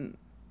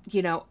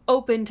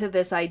 open to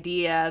this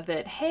idea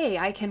that, hey,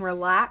 I can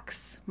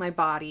relax my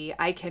body,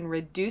 I can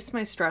reduce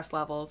my stress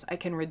levels, I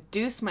can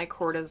reduce my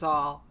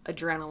cortisol,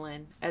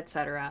 adrenaline,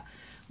 etc.,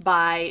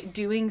 by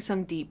doing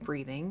some deep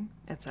breathing,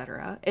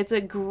 etc. It's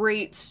a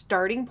great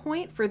starting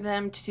point for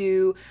them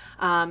to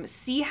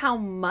see how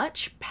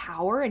much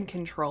power and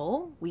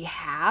control we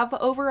have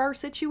over our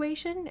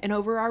situation and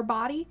over our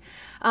body.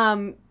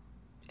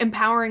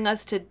 Empowering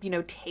us to,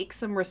 take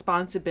some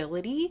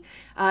responsibility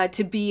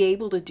to be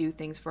able to do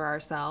things for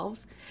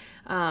ourselves.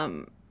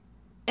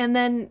 And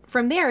then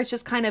from there, it's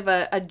just kind of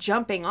a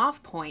jumping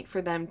off point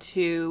for them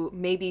to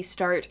maybe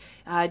start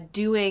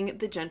doing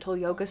the gentle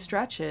yoga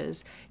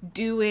stretches,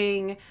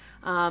 doing,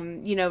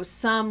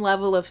 some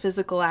level of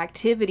physical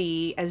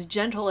activity, as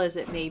gentle as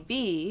it may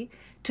be,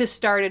 to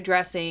start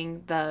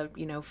addressing the,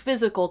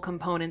 physical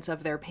components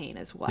of their pain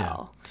as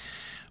well. Yeah.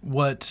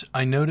 What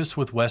I notice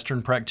with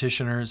Western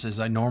practitioners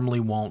is I normally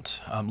won't,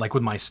 like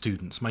with my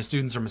students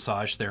are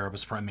massage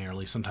therapists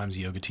primarily, sometimes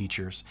yoga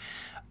teachers.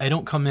 I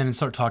don't come in and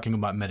start talking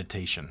about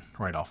meditation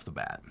right off the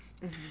bat.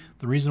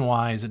 The reason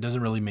why is it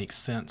doesn't really make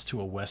sense to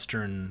a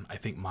Western, I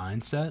think,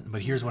 mindset.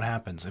 But here's what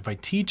happens. If I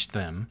teach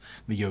them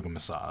the yoga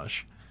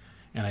massage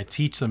and I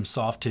teach them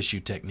soft tissue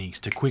techniques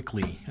to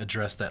quickly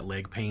address that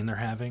leg pain they're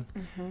having,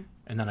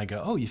 and then I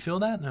go, oh, you feel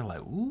that? And they're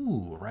like,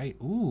 ooh,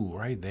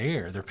 right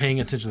there. They're paying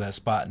attention to that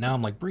spot. Now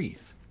I'm like,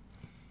 breathe.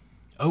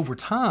 Over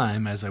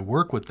time, as I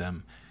work with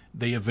them,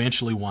 they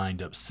eventually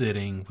wind up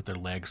sitting with their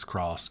legs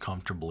crossed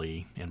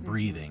comfortably and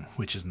breathing,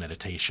 which is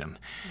meditation.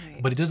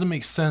 Right. But it doesn't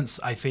make sense,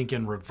 I think,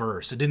 in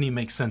reverse. It didn't even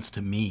make sense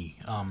to me.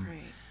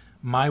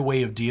 My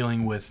way of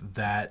dealing with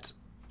that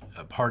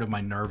part of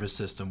my nervous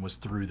system was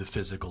through the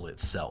physical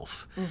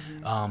itself.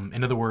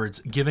 In other words,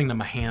 giving them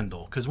a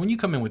handle. Because when you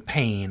come in with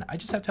pain, I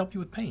just have to help you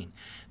with pain.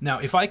 Now,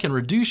 if I can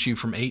reduce you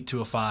from 8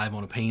 to a 5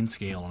 on a pain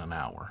scale in an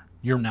hour,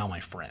 you're now my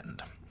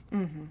friend.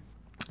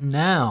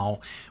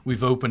 Now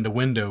we've opened a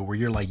window where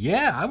you're like,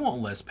 yeah, I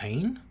want less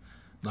pain.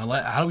 Now,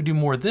 how do we do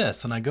more of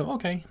this? And I go,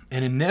 okay.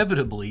 And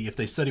inevitably, if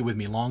they study with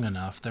me long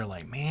enough, they're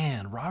like,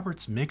 man,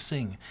 Robert's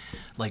mixing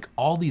like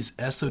all these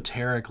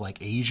esoteric like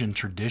Asian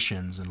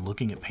traditions and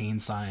looking at pain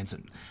science.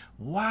 And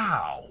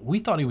wow, we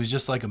thought he was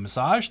just like a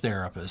massage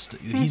therapist.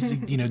 He's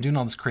doing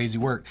all this crazy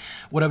work.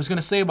 What I was going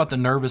to say about the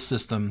nervous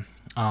system,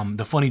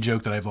 the funny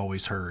joke that I've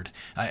always heard,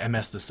 I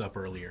messed this up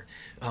earlier.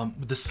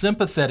 The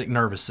sympathetic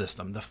nervous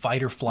system, the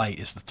fight or flight,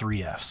 is the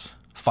 3 Fs.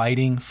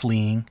 fighting,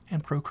 fleeing,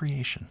 and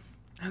procreation.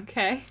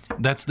 Okay.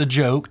 That's the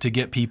joke to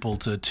get people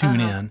to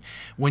tune in.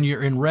 When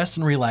you're in rest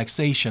and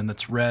relaxation,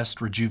 that's rest,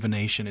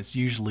 rejuvenation. It's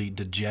usually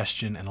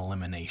digestion and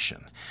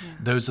elimination. Yeah.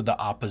 Those are the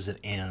opposite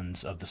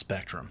ends of the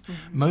spectrum.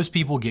 Most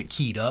people get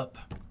keyed up.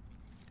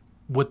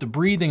 What the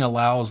breathing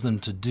allows them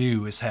to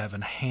do is have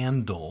a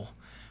handle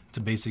to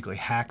basically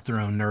hack their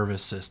own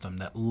nervous system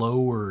that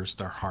lowers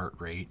their heart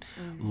rate,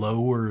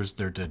 lowers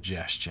their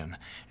digestion,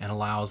 and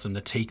allows them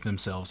to take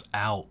themselves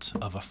out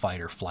of a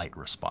fight or flight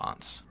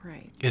response.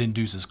 Right. It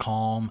induces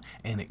calm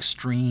and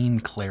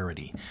extreme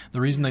clarity. The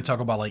reason they talk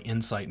about like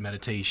insight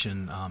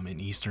meditation in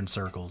Eastern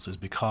circles is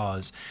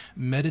because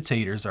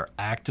meditators are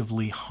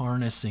actively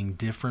harnessing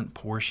different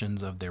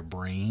portions of their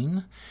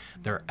brain.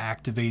 They're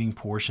activating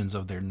portions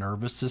of their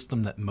nervous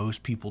system that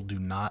most people do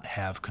not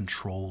have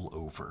control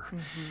over.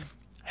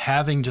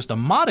 Having just a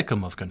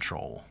modicum of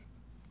control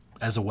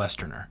as a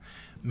Westerner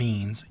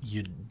means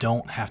you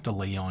don't have to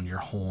lay on your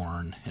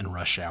horn in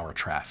rush hour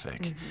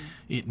traffic.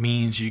 It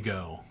means you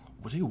go,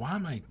 well, dude, why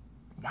am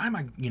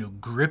I,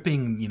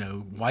 gripping,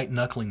 white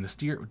knuckling the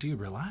steer? Dude,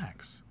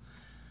 relax.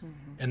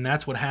 And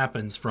that's what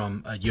happens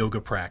from a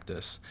yoga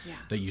practice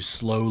that you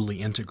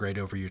slowly integrate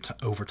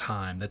over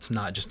time. That's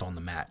not just on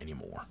the mat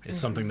anymore. It's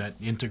something that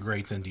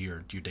integrates into your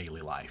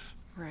daily life.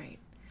 Right.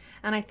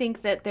 And I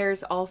think that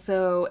there's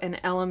also an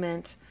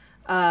element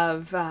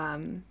of,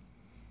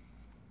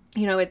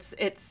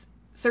 it's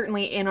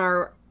certainly in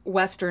our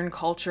Western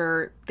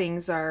culture,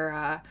 things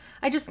are,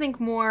 I just think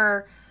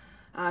more,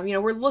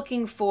 we're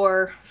looking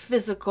for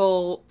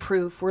physical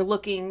proof. We're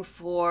looking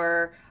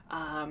for,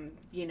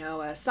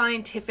 a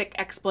scientific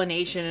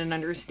explanation and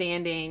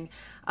understanding.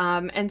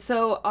 And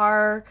so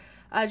our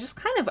just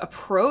kind of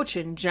approach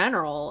in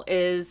general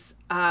is,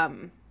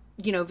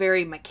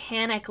 very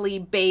mechanically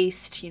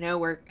based, we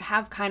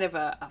have kind of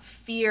a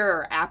fear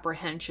or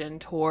apprehension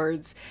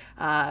towards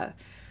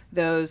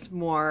those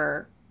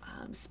more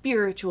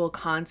spiritual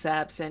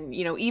concepts. And,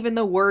 even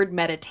the word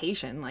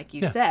meditation, like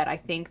you said, I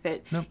think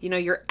that,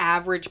 your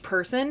average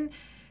person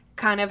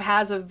kind of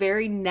has a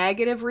very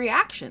negative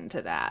reaction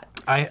to that.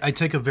 I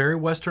take a very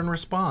Western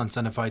response,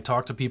 and if I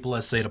talk to people,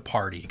 let's say at a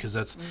party, because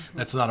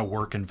that's not a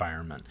work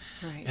environment,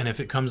 right. And if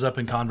it comes up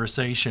in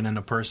conversation and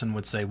a person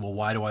would say, well,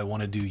 why do I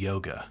want to do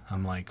yoga?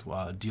 I'm like,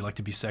 well, do you like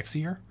to be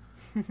sexier?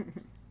 And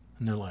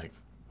they're like,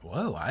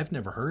 whoa, I've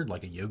never heard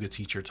like a yoga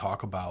teacher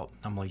talk about.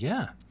 I'm like,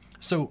 yeah.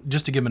 So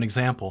just to give an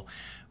example,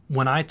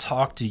 when I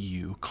talk to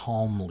you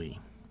calmly,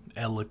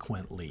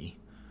 eloquently,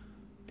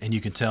 and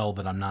you can tell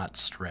that I'm not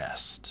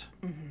stressed,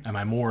 am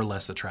I more or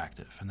less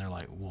attractive? And they're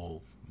like,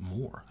 well,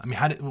 more. I mean,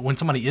 when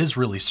somebody is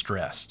really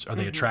stressed, are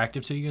they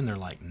attractive to you? And they're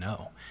like,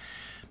 no.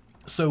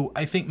 So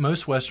I think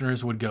most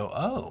Westerners would go,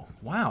 oh,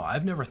 wow,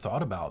 I've never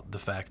thought about the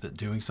fact that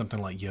doing something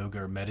like yoga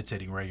or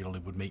meditating regularly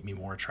would make me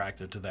more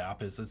attractive to the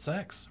opposite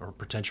sex or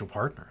potential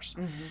partners.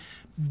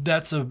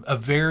 That's a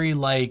very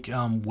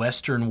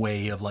Western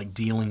way of like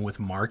dealing with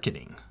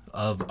marketing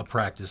of a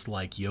practice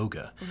like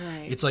yoga.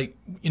 Right. It's like,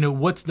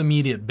 what's the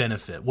immediate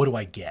benefit? What do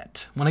I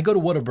get? When I go to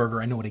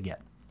Whataburger, I know what I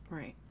get.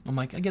 Right. I'm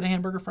like, I get a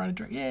hamburger, fried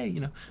drink. Yay,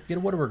 get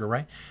a Whataburger,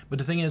 right? But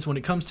the thing is, when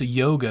it comes to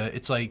yoga,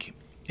 it's like,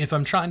 if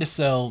I'm trying to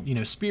sell,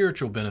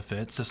 spiritual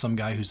benefits to some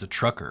guy who's a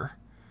trucker,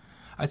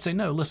 I'd say,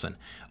 no, listen,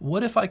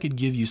 what if I could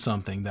give you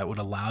something that would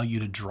allow you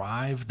to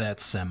drive that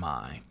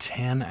semi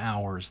 10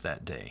 hours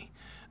that day,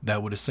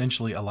 that would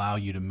essentially allow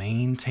you to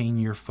maintain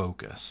your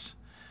focus?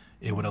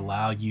 It would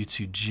allow you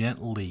to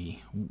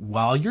gently,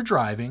 while you're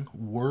driving,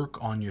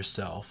 work on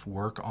yourself,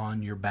 work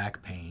on your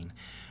back pain.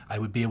 I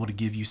would be able to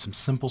give you some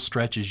simple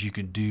stretches you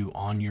could do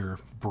on your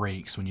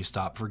brakes when you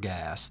stop for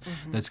gas.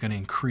 That's going to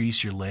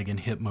increase your leg and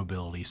hip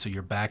mobility so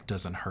your back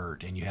doesn't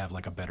hurt and you have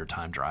like a better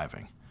time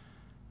driving.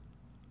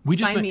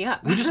 Sign me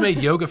up. We just made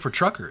yoga for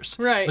truckers.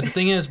 Right. But the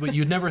thing is,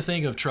 you'd never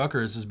think of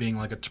truckers as being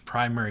like a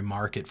primary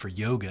market for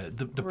yoga.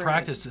 The Right.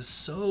 practice is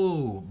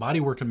so,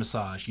 body work and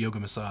massage, yoga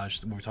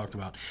massage, what we talked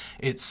about,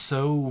 it's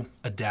so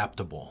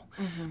adaptable.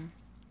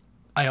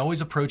 I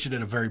always approach it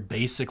at a very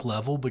basic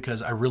level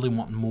because I really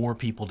want more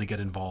people to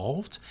get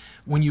involved.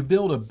 When you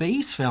build a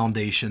base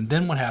foundation,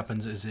 then what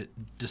happens is it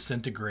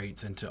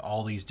disintegrates into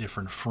all these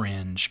different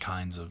fringe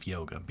kinds of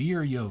yoga.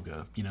 Beer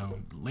yoga,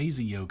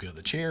 lazy yoga,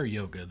 the chair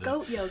yoga.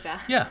 Goat yoga.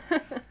 Yeah.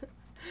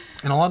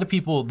 And a lot of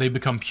people, they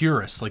become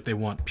purists, like they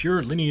want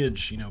pure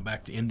lineage,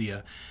 back to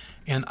India.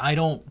 And I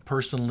don't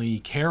personally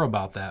care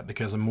about that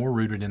because I'm more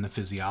rooted in the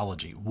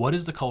physiology. What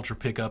does the culture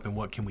pick up and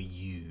what can we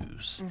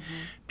use?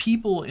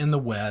 People in the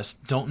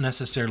West don't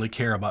necessarily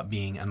care about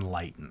being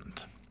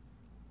enlightened.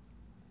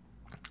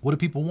 What do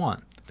people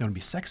want? They want to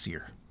be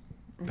sexier.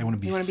 They want to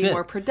be fit. They want to be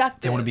more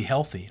productive. They want to be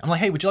healthy. I'm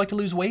like, hey, would you like to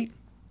lose weight?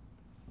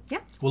 Yeah.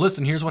 Well,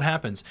 listen, here's what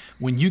happens.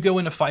 When you go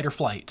into fight or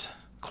flight,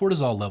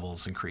 cortisol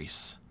levels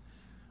increase,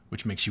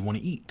 which makes you want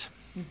to eat.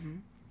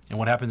 And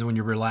what happens when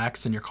you're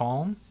relaxed and you're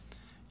calm?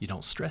 You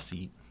don't stress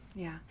eat.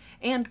 Yeah.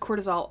 And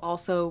cortisol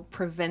also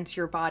prevents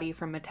your body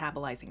from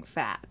metabolizing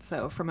fat.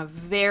 So from a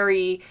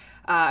very,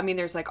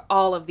 there's like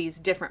all of these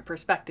different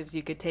perspectives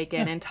you could take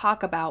in and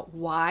talk about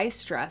why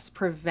stress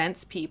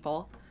prevents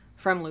people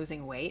from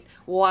losing weight,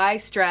 why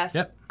stress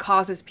Yep.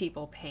 causes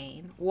people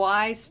pain,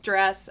 why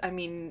stress,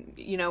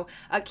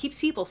 keeps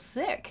people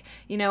sick.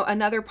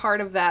 Another part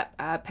of that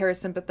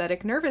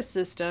parasympathetic nervous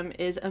system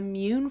is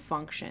immune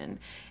function.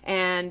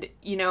 And,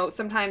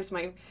 sometimes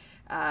my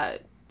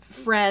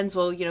friends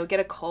will, get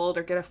a cold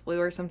or get a flu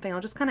or something. I'll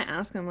just kind of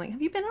ask them, like,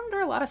 have you been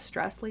under a lot of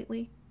stress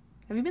lately?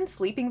 Have you been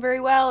sleeping very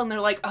well? And they're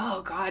like,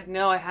 oh God,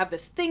 no, I have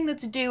this thing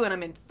that's due and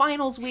I'm in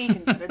finals week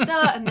and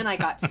da-da-da, and then I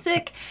got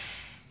sick.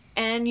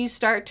 And you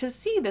start to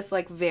see this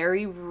like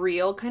very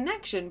real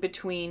connection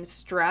between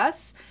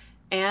stress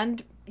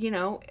and,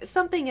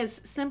 something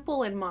as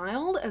simple and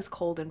mild as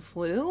cold and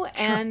flu. Sure.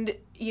 And,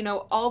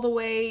 all the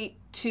way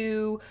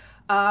to,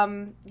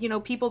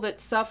 people that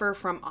suffer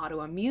from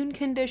autoimmune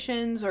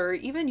conditions or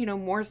even,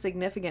 more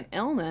significant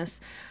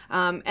illness.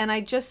 And I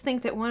just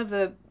think that one of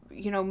the,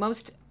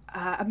 most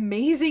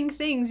amazing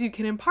things you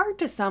can impart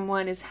to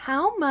someone is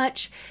how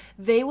much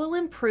they will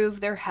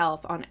improve their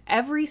health on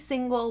every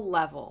single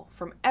level,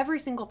 from every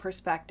single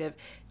perspective,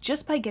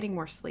 just by getting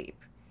more sleep,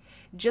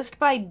 just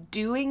by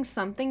doing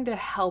something to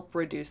help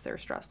reduce their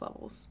stress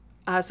levels.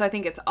 So I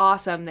think it's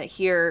awesome that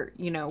here,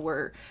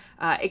 we're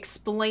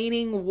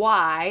explaining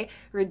why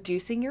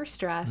reducing your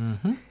stress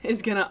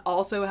is going to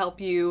also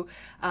help you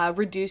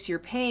reduce your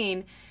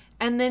pain.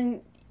 And then,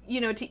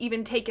 to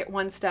even take it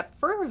one step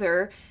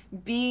further,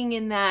 being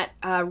in that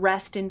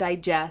rest and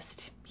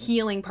digest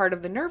healing part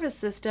of the nervous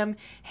system,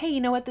 hey,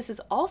 you know what this is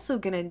also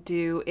going to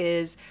do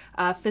is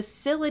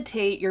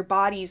facilitate your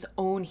body's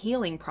own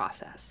healing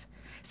process.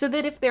 So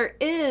that if there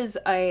is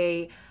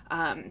a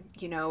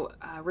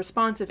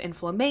responsive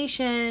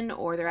inflammation,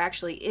 or there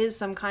actually is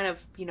some kind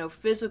of,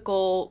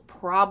 physical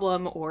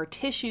problem or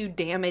tissue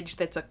damage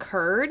that's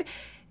occurred,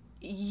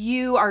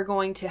 you are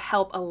going to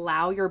help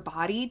allow your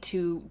body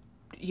to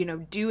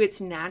do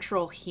its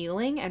natural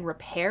healing and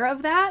repair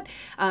of that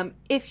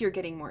if you're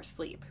getting more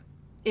sleep,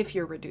 if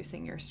you're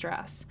reducing your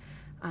stress.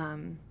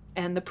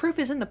 And the proof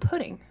is in the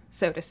pudding,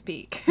 so to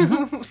speak.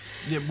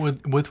 Yeah,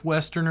 with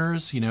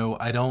Westerners,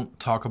 I don't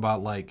talk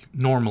about like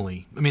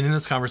normally. I mean, in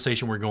this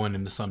conversation, we're going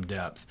into some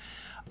depth.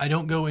 I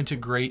don't go into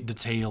great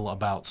detail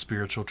about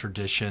spiritual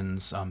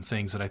traditions,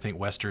 things that I think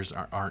Westerners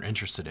aren't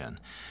interested in.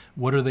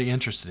 What are they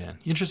interested in?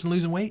 You interested in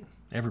losing weight?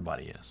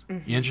 Everybody is.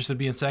 Mm-hmm. You interested in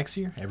being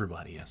sexier?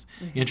 Everybody is.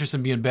 Mm-hmm. You interested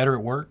in being better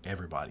at work?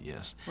 Everybody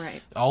is.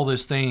 Right. All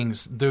those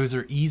things, those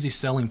are easy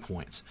selling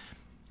points.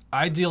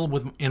 I deal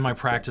with, in my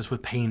practice,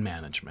 with pain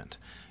management.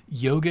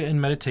 Yoga and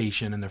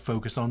meditation and their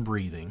focus on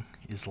breathing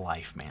is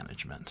life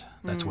management.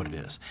 That's what it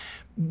is.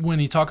 When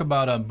you talk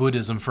about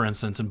Buddhism, for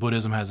instance, and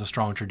Buddhism has a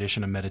strong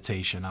tradition of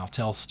meditation, I'll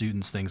tell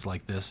students things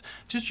like this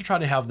just to try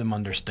to have them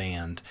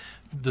understand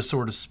the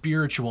sort of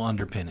spiritual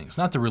underpinnings,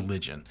 not the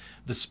religion,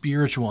 the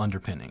spiritual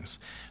underpinnings.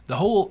 The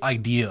whole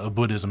idea of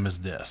Buddhism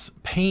is this: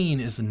 pain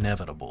is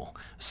inevitable,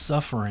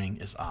 suffering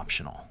is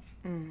optional.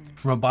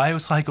 From a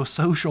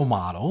biopsychosocial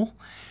model,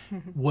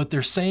 what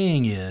they're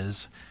saying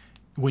is,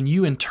 when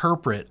you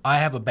interpret, I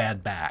have a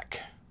bad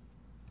back,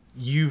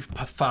 you've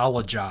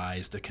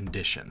pathologized a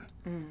condition.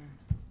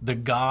 The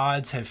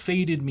gods have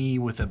fated me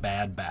with a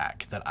bad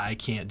back that I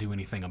can't do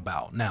anything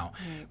about. Now,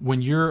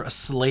 when you're a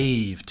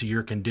slave to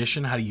your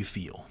condition, how do you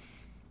feel?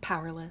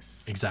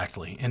 Powerless.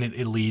 Exactly. And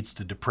it leads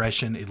to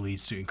depression. It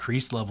leads to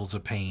increased levels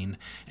of pain.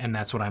 And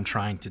that's what I'm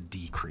trying to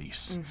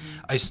decrease.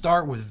 I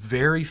start with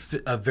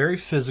a very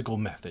physical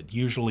method,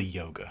 usually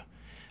yoga.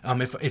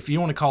 If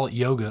you want to call it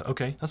yoga,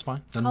 okay, that's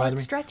fine. Doesn't call bother it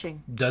me.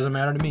 Stretching. Doesn't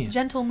matter to me.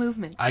 Gentle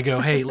movement. I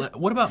go, hey,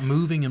 what about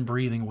moving and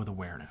breathing with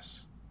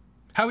awareness?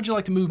 How would you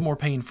like to move more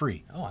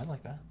pain-free? Oh, I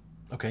like that.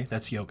 Okay,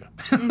 that's yoga.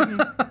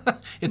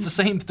 It's the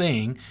same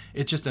thing.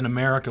 It's just in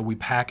America, we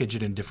package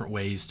it in different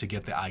ways to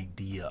get the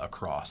idea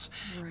across.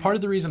 Right. Part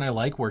of the reason I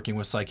like working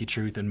with Psyche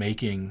Truth and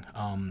making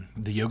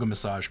the yoga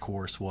massage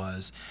course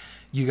was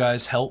you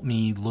guys helped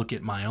me look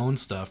at my own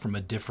stuff from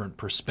a different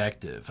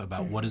perspective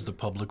about what is the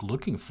public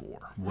looking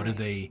for? What are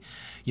they,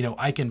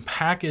 I can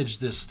package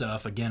this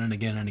stuff again and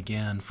again and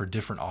again for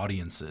different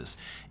audiences.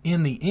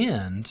 In the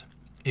end,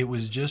 it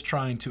was just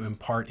trying to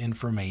impart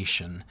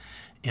information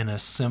in a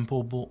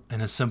simple,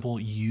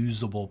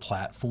 usable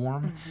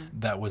platform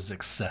that was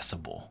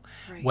accessible.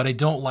 Right. What I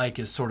don't like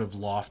is sort of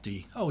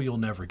lofty, oh, you'll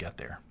never get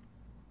there.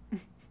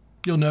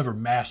 You'll never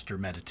master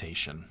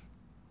meditation,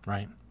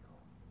 right?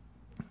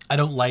 I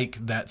don't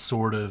like that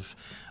sort of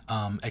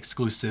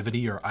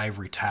exclusivity or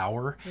ivory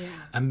tower. Yeah.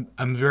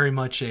 I'm very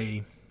much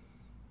a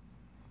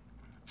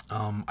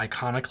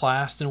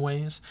iconoclast in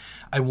ways.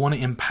 I want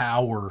to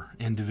empower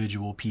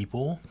individual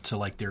people to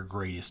like their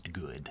greatest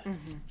good.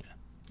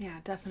 Yeah,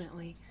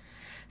 definitely.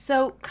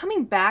 So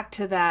coming back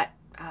to that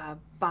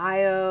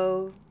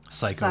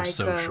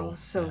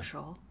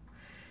psychosocial.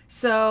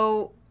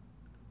 So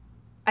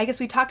I guess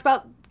we talked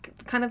about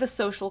kind of the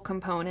social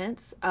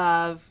components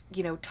of,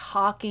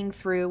 talking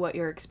through what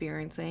you're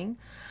experiencing.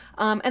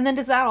 And then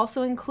does that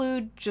also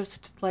include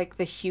just like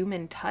the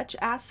human touch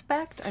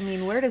aspect? I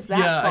mean, where does that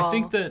fall? Yeah, I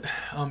think that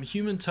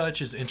human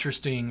touch is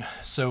interesting.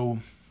 So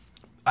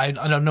I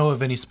don't know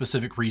of any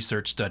specific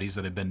research studies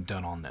that have been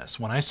done on this.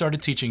 When I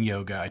started teaching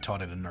yoga, I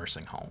taught at a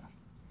nursing home.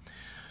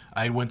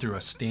 I went through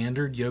a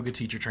standard yoga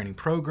teacher training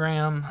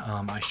program.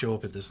 I show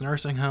up at this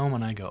nursing home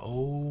and I go,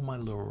 oh my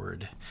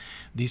Lord,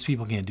 these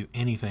people can't do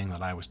anything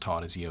that I was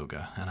taught as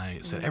yoga. And I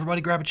said,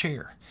 everybody grab a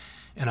chair.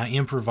 And I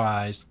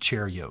improvised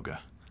chair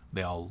yoga.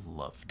 They all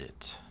loved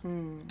it.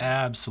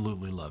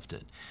 Absolutely loved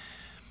it.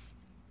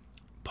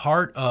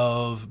 Part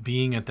of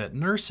being at that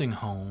nursing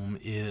home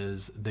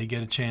is they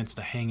get a chance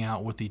to hang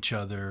out with each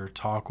other,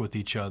 talk with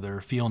each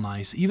other, feel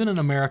nice. Even in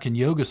American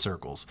yoga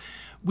circles,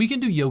 we can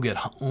do yoga at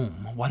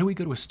home. Why do we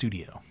go to a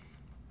studio?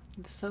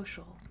 The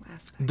social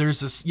aspect.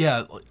 There's this,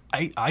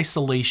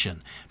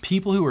 isolation.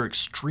 People who are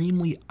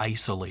extremely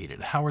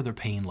isolated, how are their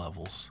pain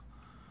levels?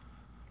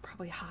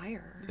 Probably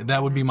higher.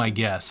 That would be my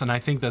guess. And I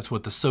think that's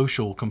what the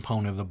social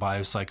component of the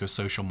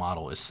biopsychosocial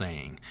model is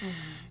saying.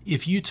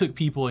 If you took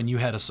people and you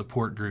had a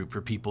support group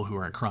for people who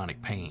are in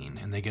chronic pain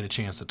and they get a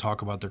chance to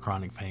talk about their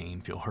chronic pain,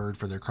 feel heard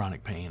for their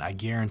chronic pain, I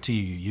guarantee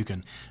you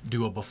can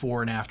do a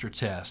before and after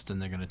test and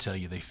they're going to tell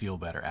you they feel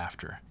better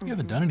after. You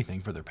haven't done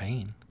anything for their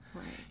pain.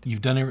 Right.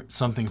 You've done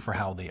something for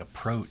how they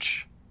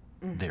approach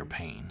their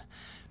pain.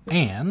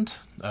 And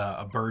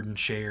a burden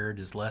shared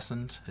is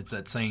lessened. It's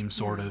that same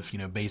sort of,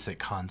 basic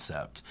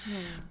concept.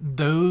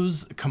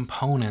 Those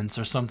components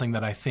are something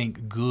that I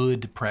think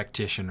good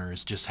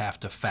practitioners just have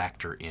to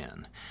factor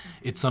in.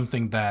 It's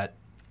something that,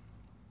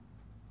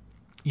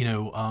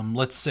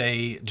 let's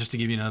say, just to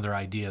give you another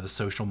idea, the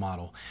social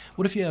model.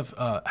 What if you have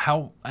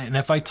and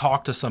if I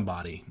talk to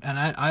somebody, and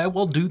I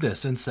will do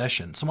this in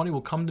session, somebody will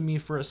come to me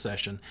for a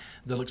session,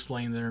 they'll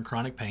explain they're in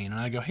chronic pain,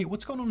 and I go, hey,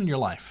 what's going on in your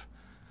life?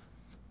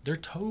 They're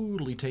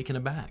totally taken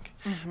aback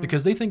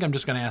because they think I'm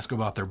just going to ask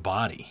about their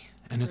body.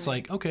 And it's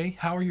like, okay,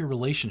 how are your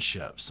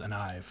relationships? And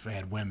I've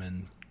had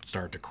women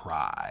start to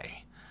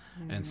cry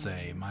and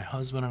say, my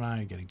husband and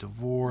I are getting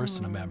divorced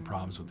and I'm having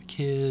problems with the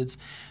kids.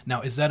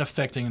 Now, is that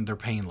affecting their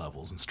pain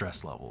levels and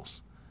stress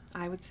levels?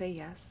 I would say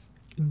yes.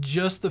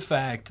 Just the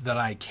fact that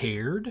I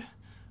cared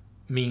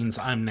means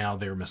I'm now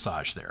their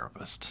massage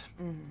therapist.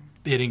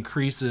 It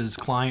increases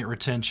client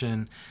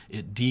retention.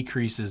 It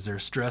decreases their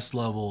stress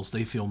levels.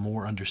 They feel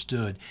more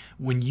understood.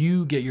 When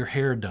you get your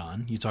hair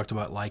done, you talked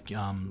about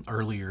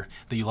earlier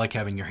that you like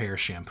having your hair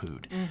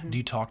shampooed. Do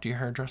you talk to your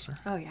hairdresser?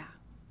 Oh yeah.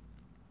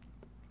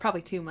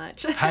 Probably too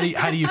much. How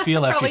do you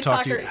feel after you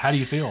talk to your, how do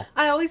you feel?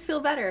 I always feel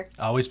better.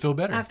 Always feel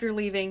better. After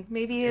leaving.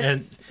 Maybe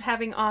it's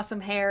having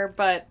awesome hair,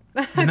 but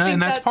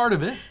and that's part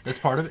of it. That's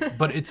part of it.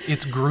 But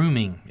it's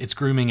grooming. It's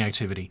grooming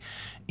activity.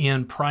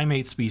 In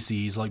primate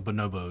species like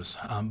bonobos,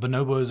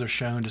 bonobos are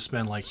shown to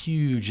spend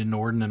huge,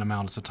 inordinate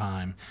amounts of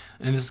time,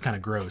 and this is kind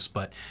of gross,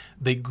 but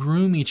they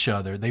groom each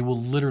other. They will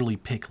literally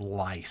pick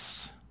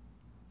lice.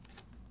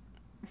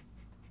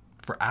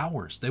 For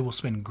hours, they will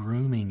spend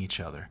grooming each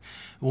other.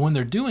 Well, when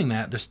they're doing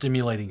that, they're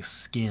stimulating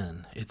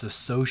skin. It's a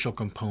social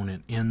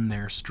component in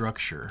their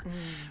structure.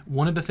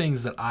 One of the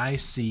things that I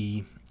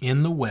see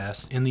in the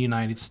West, in the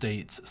United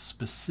States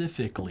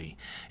specifically,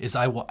 is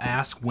I will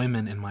ask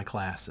women in my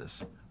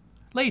classes,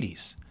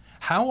 ladies,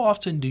 how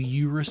often do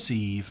you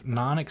receive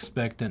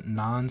non-expectant,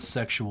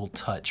 non-sexual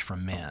touch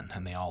from men?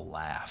 And they all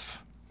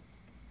laugh.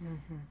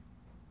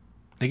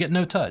 They get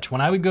no touch.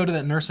 When I would go to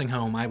that nursing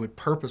home, I would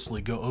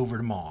purposely go over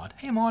to Maud.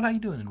 Hey, Maud, how you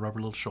doing? And rub her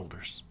little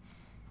shoulders.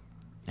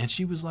 And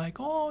she was like,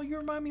 oh, you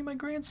remind me of my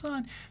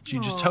grandson. She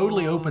just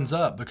totally opens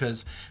up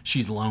because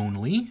she's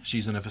lonely.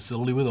 She's in a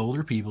facility with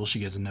older people. She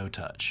gets no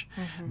touch.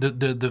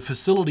 The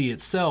facility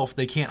itself,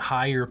 they can't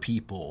hire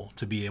people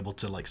to be able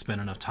to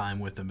spend enough time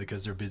with them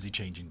because they're busy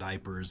changing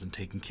diapers and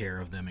taking care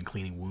of them and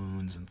cleaning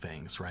wounds and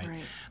things, right?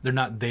 They're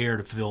not there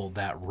to fill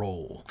that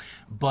role.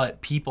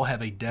 But people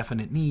have a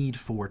definite need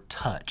for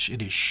touch.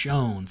 It is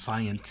shown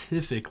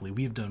scientifically.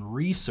 We've done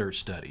research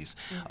studies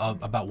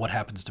about what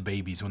happens to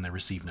babies when they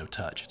receive no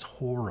touch. It's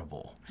horrible.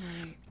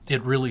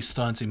 It really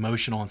stunts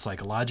emotional and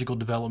psychological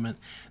development.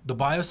 The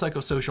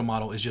biopsychosocial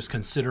model is just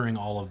considering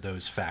all of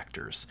those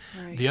factors.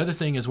 The other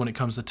thing is when it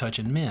comes to touch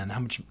in men,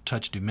 how much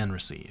touch do men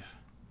receive?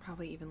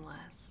 Probably even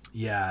less.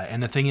 Yeah,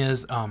 and the thing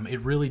is,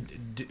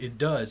 it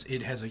does.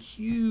 It has a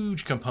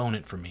huge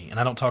component for me, and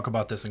I don't talk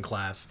about this in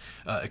class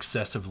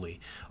excessively.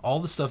 All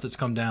the stuff that's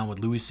come down with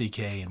Louis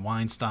C.K. and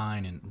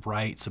Weinstein and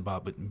rights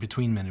about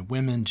between men and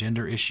women,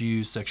 gender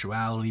issues,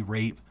 sexuality,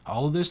 rape,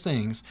 all of those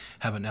things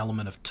have an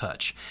element of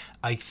touch.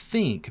 I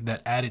think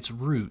that at its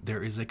root,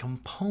 there is a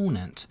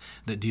component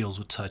that deals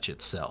with touch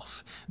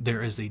itself.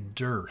 There is a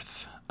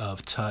dearth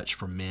of touch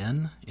for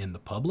men in the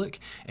public,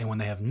 and when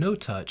they have no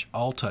touch,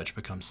 all touch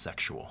becomes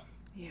sexual.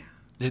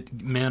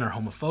 Men are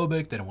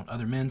homophobic. They don't want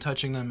other men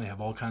touching them. They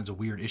have all kinds of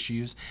weird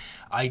issues.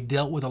 I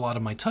dealt with a lot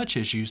of my touch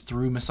issues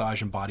through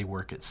massage and body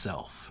work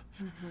itself.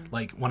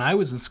 Like when I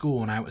was in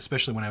school, and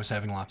especially when I was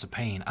having lots of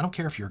pain, I don't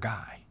care if you're a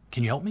guy.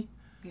 Can you help me?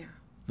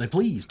 Like,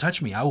 please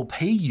touch me. I will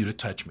pay you to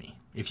touch me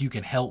if you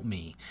can help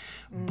me.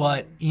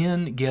 But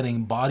in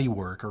getting body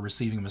work or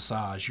receiving a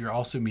massage, you're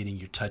also meeting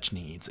your touch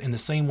needs in the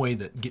same way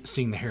that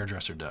seeing the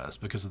hairdresser does,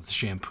 because of the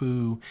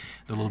shampoo,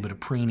 the little bit of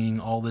preening,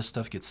 all this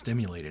stuff gets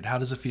stimulated. How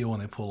does it feel when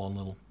they pull on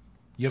little,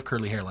 You have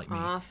curly hair like me.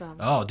 Awesome.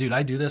 Oh, dude,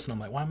 I do this, and I'm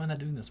like, why am I not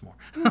doing this more?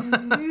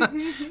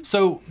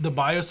 So the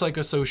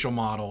biopsychosocial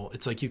model,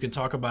 it's like you can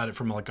talk about it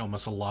from like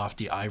almost a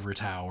lofty ivory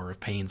tower of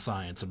pain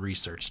science and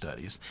research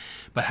studies.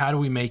 But how do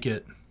we make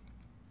it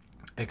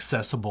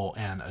accessible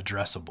and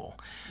addressable?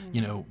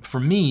 You know, for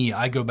me,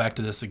 I go back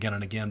to this again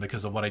and again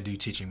because of what I do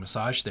teaching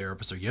massage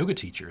therapists or yoga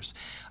teachers.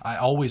 I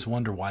always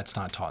wonder why it's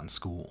not taught in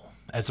school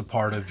as a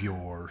part of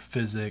your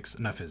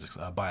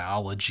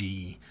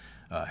biology,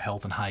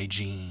 health and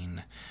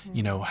hygiene.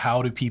 You know,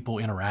 how do people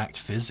interact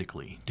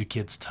physically? Do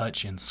kids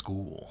touch in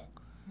school?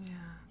 Yeah.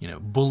 You know,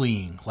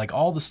 bullying, like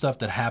all the stuff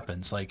that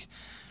happens. Like,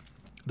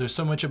 there's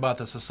so much about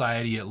the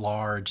society at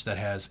large that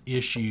has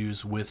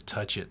issues with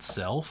touch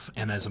itself.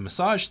 And as a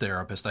massage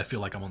therapist, I feel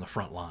like I'm on the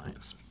front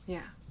lines.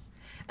 Yeah.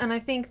 And I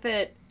think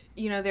that,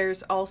 you know,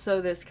 there's also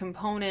this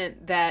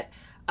component that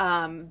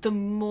the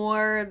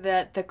more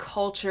that the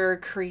culture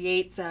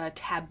creates a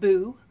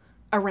taboo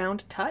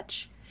around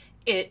touch,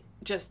 it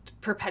just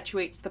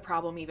perpetuates the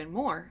problem even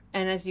more.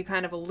 And as you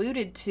kind of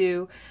alluded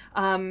to,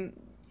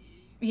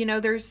 you know,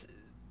 there's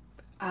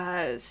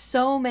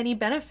so many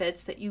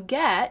benefits that you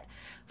get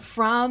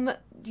from,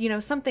 you know,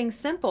 something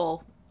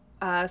simple.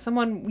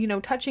 Someone, you know,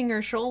 touching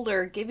your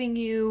shoulder, giving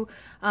you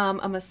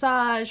a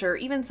massage, or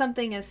even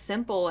something as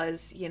simple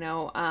as, you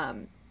know,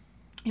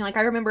 like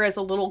I remember as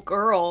a little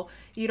girl,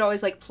 you'd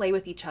always like play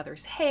with each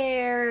other's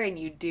hair, and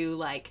you'd do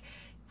like,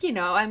 you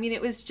know, I mean,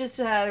 it was just,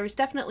 there was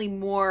definitely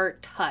more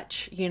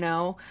touch, you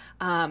know.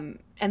 And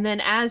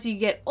then as you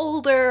get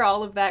older,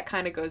 all of that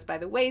kind of goes by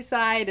the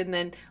wayside. And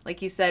then,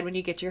 like you said, when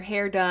you get your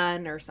hair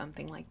done or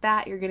something like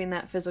that, you're getting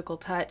that physical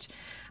touch.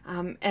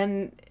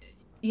 And,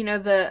 you know,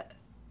 the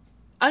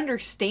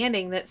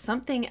understanding that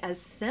something as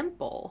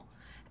simple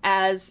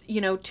as, you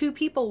know, two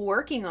people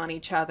working on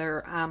each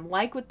other,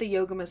 like with the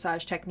yoga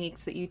massage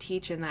techniques that you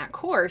teach in that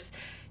course,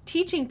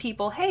 teaching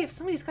people, hey, if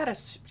somebody's got a,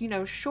 you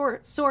know,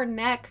 sore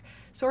neck,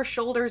 sore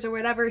shoulders or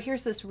whatever,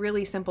 here's this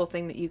really simple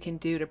thing that you can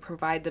do to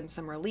provide them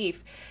some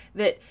relief.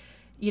 That,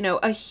 you know,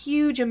 a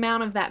huge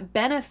amount of that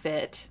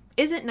benefit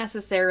isn't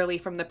necessarily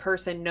from the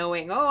person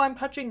knowing, oh, I'm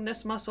touching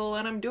this muscle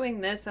and I'm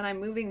doing this and I'm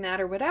moving that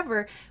or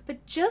whatever,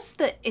 but just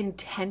the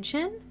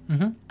intention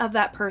of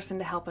that person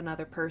to help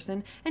another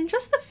person, and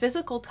just the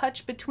physical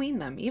touch between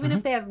them, even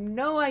if they have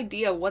no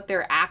idea what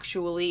they're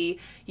actually,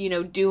 you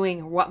know,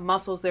 doing or what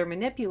muscles they're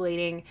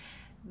manipulating,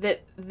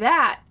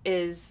 that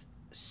is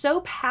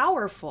so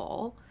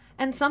powerful.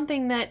 And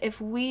something that if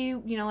we,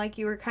 you know, like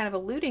you were kind of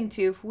alluding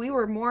to, if we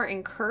were more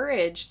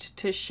encouraged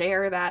to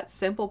share that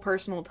simple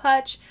personal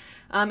touch,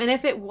 and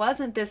if it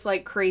wasn't this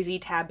like crazy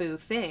taboo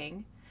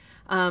thing,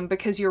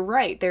 because you're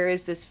right, there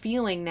is this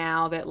feeling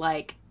now that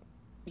like,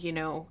 you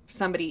know,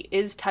 somebody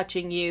is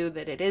touching you,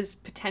 that it is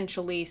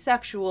potentially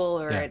sexual,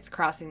 or it's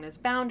crossing this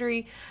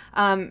boundary.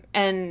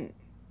 And,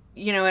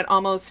 you know, it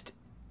almost,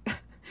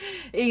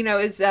 you know,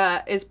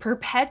 is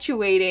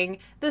perpetuating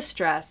the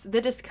stress, the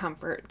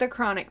discomfort, the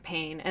chronic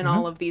pain, and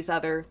all of these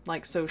other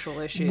like social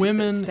issues.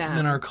 Women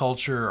in our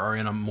culture are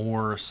in a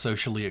more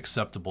socially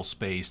acceptable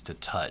space to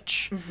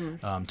touch,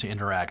 to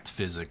interact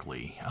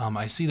physically.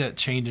 I see that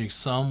changing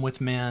some with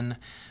men,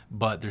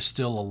 but there's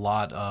still a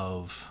lot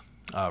of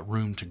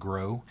room to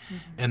grow.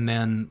 And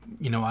then,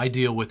 you know, I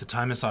deal with the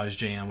Thai Massage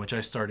Jam, which I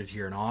started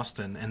here in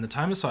Austin, and the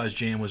Thai Massage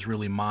Jam was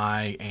really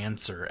my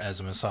answer as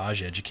a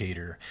massage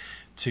educator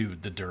to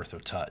the dearth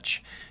of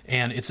touch.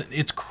 And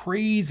it's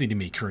crazy to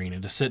me,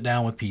 Karina, to sit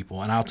down with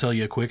people, and I'll tell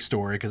you a quick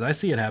story because I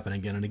see it happen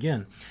again and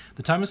again.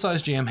 The Thai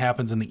Massage Jam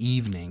happens in the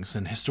evenings,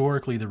 and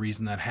historically the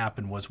reason that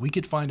happened was we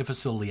could find a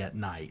facility at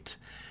night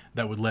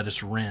that would let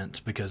us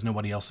rent because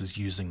nobody else is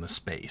using the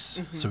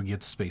space. So we get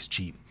the space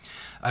cheap.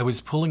 I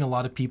was pulling a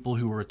lot of people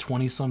who were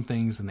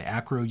 20-somethings in the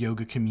acro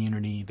yoga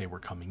community. They were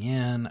coming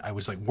in. I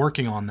was like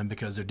working on them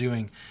because they're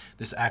doing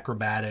this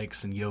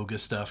acrobatics and yoga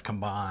stuff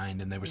combined,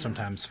 and they were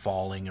sometimes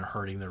falling or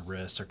hurting their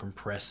wrists or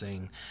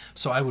compressing.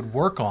 So I would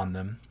work on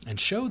them and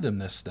show them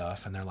this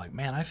stuff, and they're like,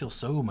 man, I feel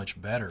so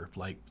much better,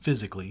 like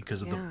physically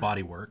because of the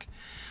body work.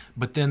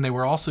 But then they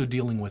were also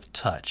dealing with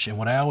touch. And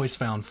what I always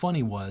found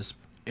funny was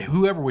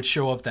whoever would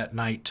show up that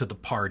night to the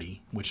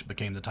party, which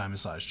became the Thai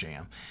Massage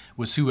Jam,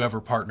 was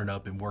whoever partnered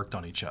up and worked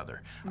on each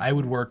other. I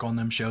would work on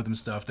them, show them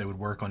stuff, they would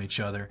work on each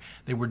other.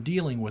 They were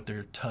dealing with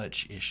their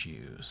touch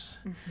issues.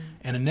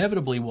 And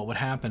inevitably what would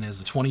happen is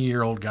a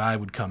 20-year-old guy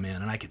would come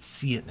in, and I could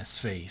see it in his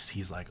face.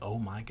 He's like, oh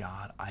my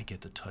God, I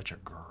get to touch a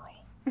girl.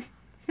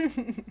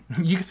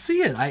 You can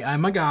see it.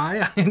 I'm a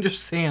guy. I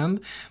understand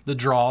the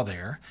draw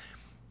there.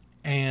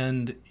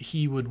 And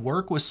he would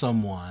work with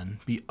someone,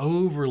 be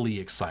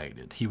overly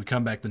excited. He would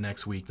come back the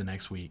next week,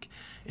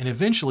 and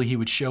eventually he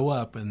would show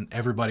up and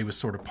everybody was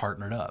sort of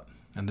partnered up.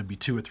 And there'd be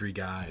 2 or 3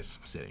 guys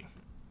sitting.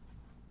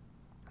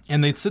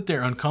 And they'd sit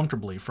there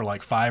uncomfortably for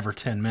like 5 or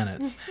 10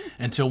 minutes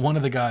until one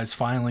of the guys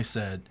finally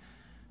said,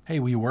 hey,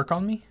 will you work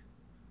on me?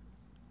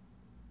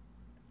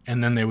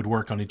 And then they would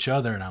work on each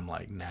other, and I'm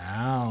like,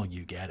 now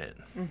you get it.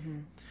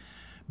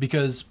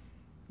 Because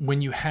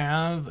when you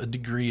have a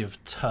degree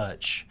of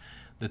touch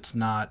that's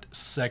not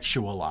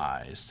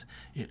sexualized,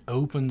 it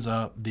opens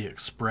up the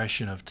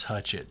expression of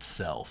touch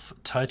itself.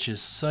 Touch is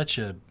such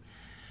a,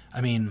 I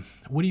mean,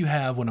 what do you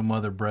have when a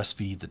mother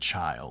breastfeeds a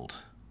child?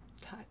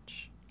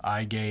 Touch.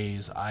 Eye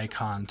gaze, eye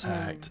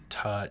contact,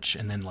 touch,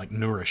 and then like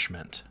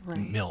nourishment,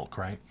 milk,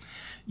 right?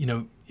 You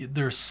know,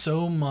 there's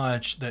so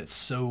much that's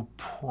so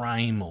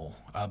primal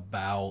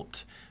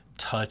about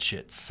touch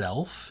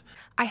itself.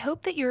 I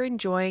hope that you're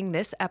enjoying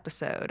this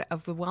episode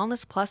of the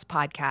Wellness Plus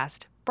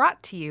podcast,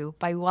 brought to you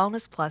by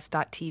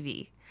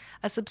wellnessplus.tv,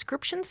 a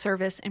subscription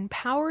service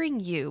empowering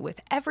you with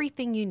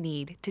everything you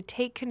need to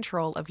take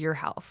control of your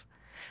health.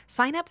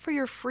 Sign up for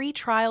your free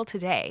trial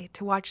today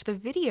to watch the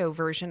video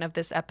version of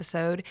this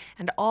episode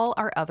and all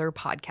our other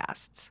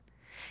podcasts.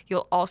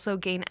 You'll also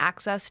gain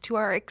access to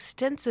our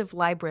extensive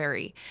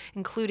library,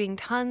 including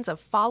tons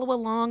of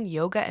follow-along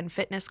yoga and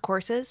fitness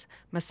courses,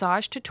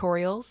 massage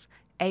tutorials,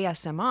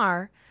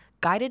 ASMR,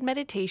 guided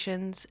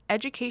meditations,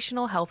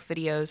 educational health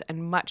videos,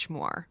 and much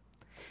more.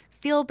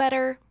 Feel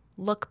better,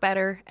 look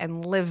better,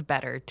 and live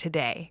better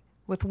today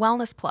with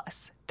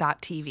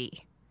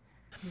wellnessplus.tv.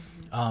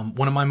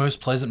 One of my most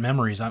pleasant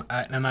memories,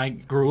 I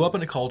grew up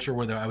in a culture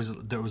where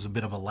there was a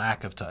bit of a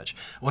lack of touch.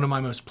 One of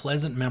my most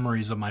pleasant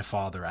memories of my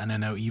father, and I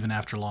know even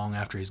long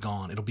after he's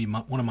gone, it'll be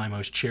one of my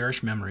most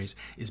cherished memories,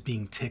 is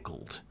being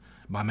tickled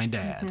by my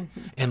dad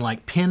and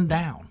like pinned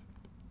down.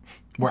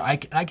 Where I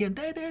can,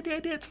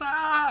 Dad,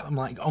 stop! I'm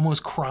like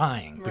almost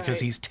crying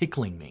because he's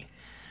tickling me,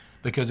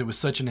 because it was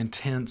such an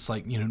intense,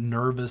 like, you know,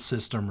 nervous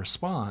system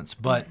response.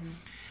 But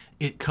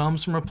it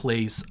comes from a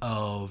place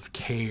of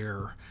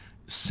care,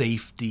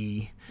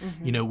 safety.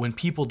 You know, when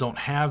people don't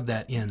have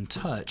that in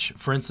touch,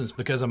 for instance,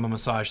 because I'm a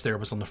massage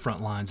therapist on the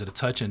front lines at a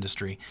touch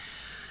industry,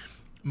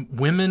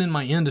 women in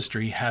my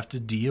industry have to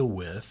deal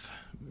with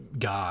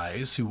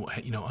guys who,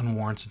 you know,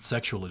 unwarranted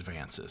sexual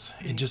advances.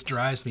 It just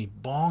drives me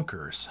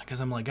bonkers, because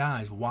I'm like,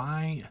 guys,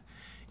 why,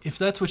 if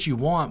that's what you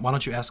want, why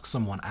don't you ask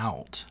someone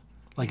out?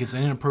 Like, it's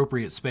an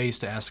inappropriate space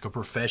to ask a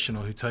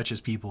professional who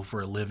touches people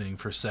for a living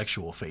for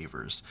sexual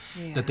favors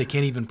that they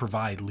can't even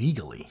provide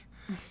legally.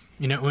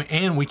 You know,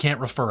 and we can't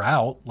refer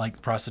out,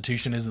 like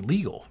prostitution isn't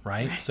legal,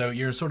 right? So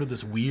you're in sort of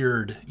this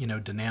weird, you know,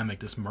 dynamic,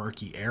 this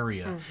murky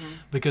area,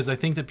 because I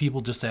think that people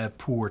just have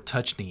poor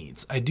touch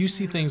needs. I do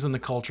see things in the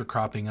culture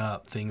cropping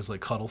up, things like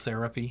cuddle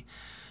therapy,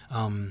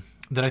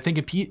 that I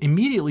think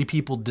immediately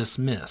people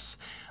dismiss.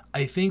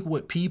 I think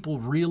what people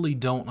really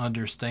don't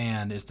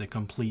understand is the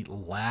complete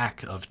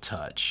lack of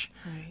touch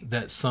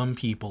that some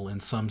people in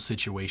some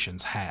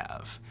situations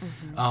have.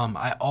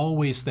 I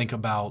always think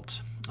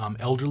about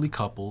elderly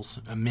couples.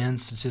 Men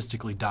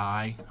statistically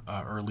die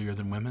earlier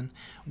than women.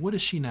 What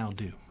does she now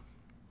do?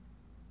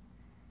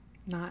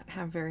 Not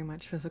have very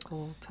much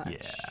physical touch.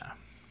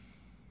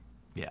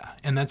 Yeah.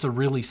 And that's a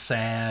really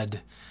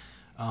sad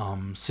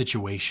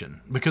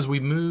situation, because we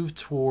moved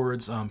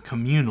towards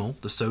communal,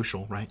 the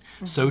social, right?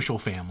 Social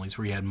families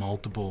where you had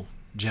multiple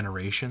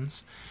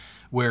generations,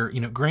 where,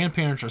 you know,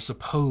 grandparents are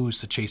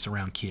supposed to chase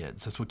around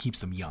kids. That's what keeps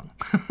them young.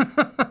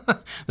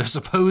 They're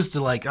supposed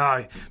to, like,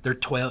 they're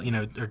 12, you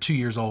know, they're 2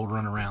 years old,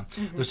 run around.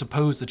 They're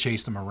supposed to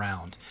chase them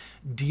around.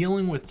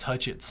 Dealing with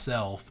touch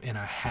itself in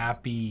a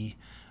happy,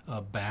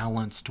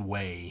 balanced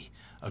way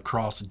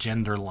across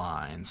gender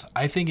lines,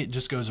 I think it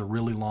just goes a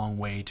really long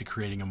way to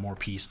creating a more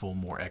peaceful,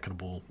 more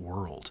equitable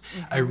world.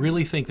 I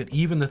really think that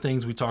even the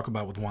things we talk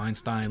about with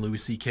Weinstein, Louis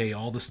C.K.,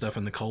 all the stuff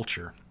in the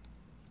culture,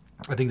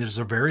 I think there's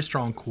a very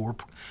strong core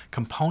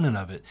component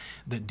of it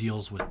that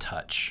deals with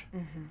touch.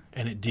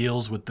 And it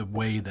deals with the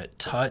way that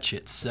touch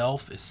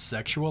itself is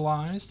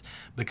sexualized,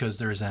 because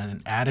there's an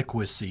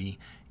inadequacy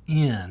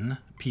in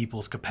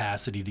people's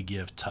capacity to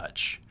give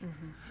touch.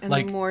 And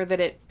the more that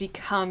it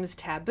becomes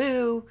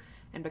taboo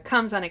and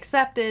becomes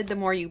unaccepted, the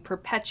more you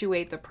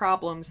perpetuate the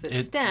problems that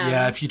stem.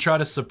 Yeah, if you try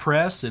to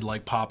suppress, it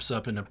like pops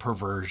up in a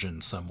perversion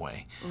some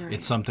way.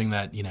 It's something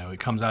that, you know, it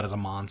comes out as a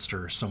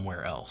monster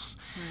somewhere else.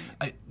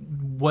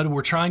 What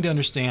we're trying to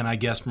understand, I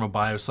guess, from a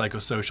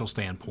biopsychosocial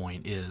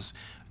standpoint is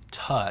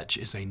touch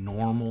is a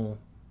normal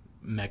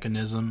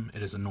mechanism.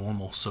 It is a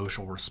normal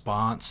social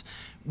response.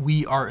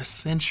 We are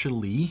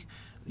essentially,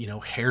 you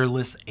know,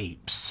 hairless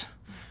apes.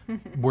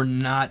 We're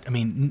not, I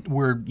mean,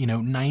 we're, you know,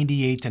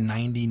 98 to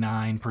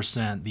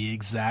 99% the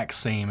exact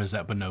same as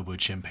that bonobo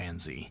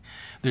chimpanzee.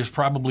 There's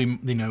probably,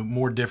 you know,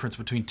 more difference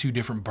between two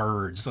different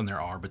birds than there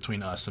are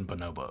between us and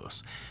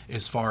bonobos.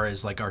 As far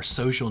as like our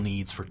social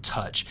needs for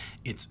touch,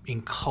 it's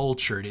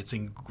encultured, it's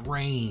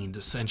ingrained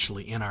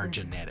essentially in our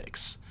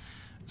genetics.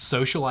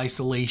 Social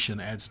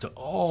isolation adds to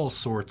all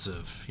sorts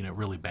of, you know,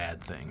 really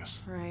bad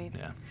things.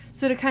 Yeah.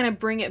 So to kind of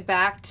bring it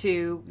back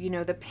to, you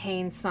know, the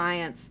pain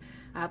science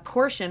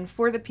portion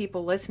for the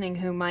people listening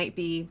who might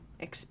be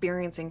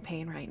experiencing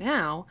pain right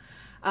now,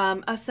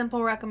 a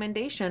simple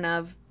recommendation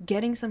of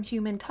getting some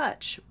human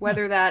touch,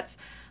 whether that's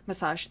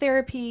massage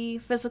therapy,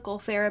 physical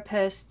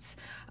therapists,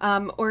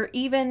 or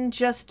even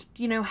just,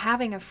 you know,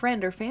 having a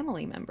friend or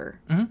family member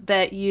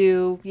that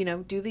you know,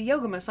 do the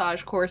yoga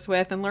massage course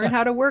with and learn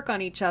how to work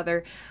on each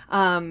other.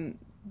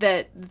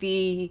 That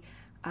the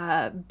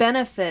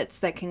benefits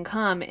that can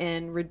come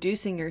in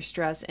reducing your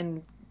stress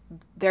and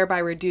thereby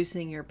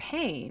reducing your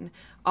pain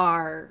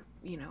are,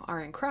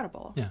 are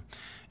incredible. Yeah.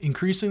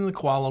 Increasing the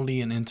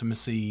quality and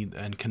intimacy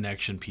and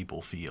connection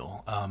people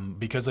feel.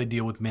 Because I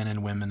deal with men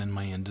and women in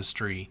my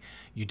industry,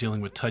 you're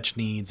dealing with touch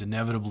needs.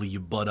 Inevitably, you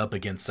butt up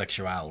against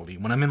sexuality.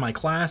 When I'm in my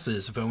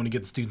classes, if I want to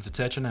get the students'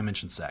 attention, I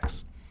mention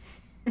sex.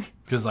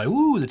 Because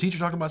ooh, the teacher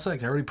talking about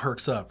sex, everybody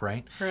perks up,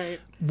 right? Right.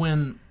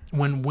 When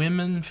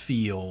women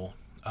feel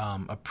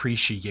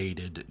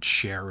appreciated,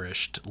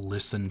 cherished,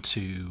 listened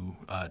to,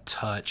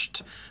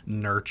 touched,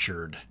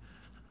 nurtured,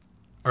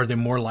 are they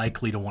more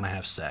likely to want to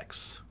have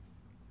sex?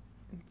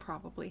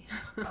 Probably.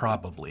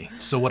 Probably.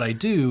 So what I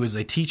do is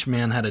I teach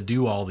men how to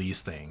do all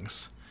these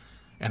things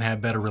and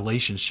have better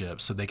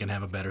relationships so they can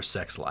have a better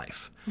sex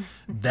life.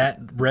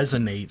 That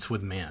resonates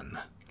with men.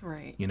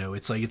 Right.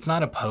 It's like, it's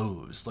not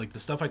opposed. Like the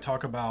stuff I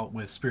talk about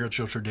with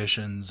spiritual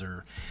traditions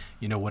or,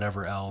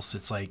 whatever else,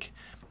 it's like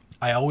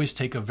I always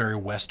take a very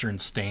Western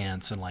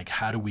stance and like,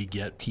 how do we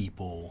get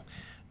people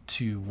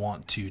to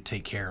want to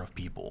take care of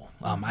people?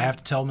 I have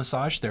to tell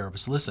massage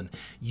therapists, listen,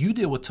 you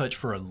deal with touch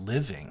for a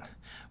living.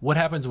 What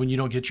happens when you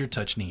don't get your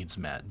touch needs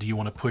met? Do you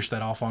want to push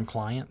that off on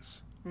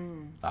clients?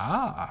 And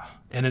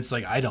it's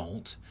like, I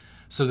don't.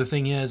 So the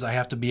thing is, I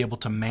have to be able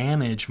to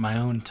manage my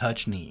own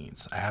touch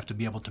needs. I have to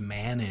be able to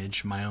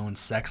manage my own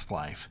sex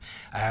life.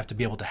 I have to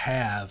be able to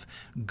have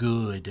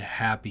good,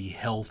 happy,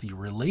 healthy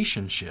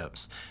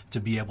relationships to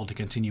be able to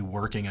continue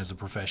working as a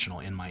professional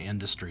in my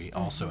industry,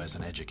 also as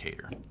an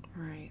educator.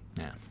 Right.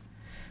 Yeah.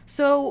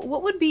 So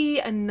what would be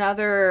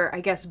another,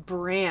 I guess,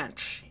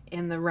 branch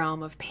in the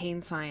realm of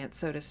pain science,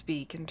 so to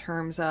speak, in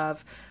terms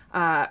of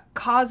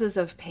causes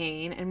of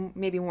pain and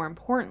maybe more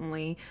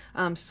importantly,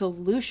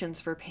 solutions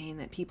for pain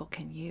that people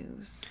can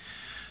use?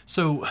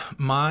 So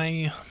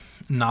my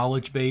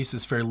knowledge base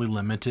is fairly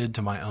limited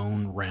to my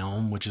own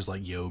realm, which is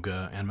like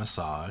yoga and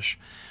massage.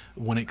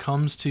 When it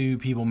comes to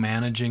people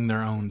managing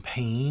their own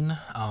pain,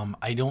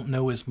 I don't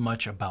know as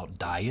much about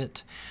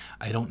diet.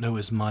 I don't know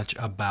as much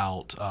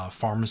about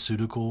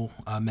pharmaceutical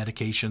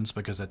medications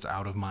because that's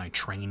out of my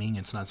training.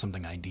 It's not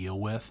something I deal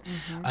with.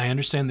 I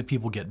understand that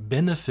people get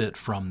benefit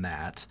from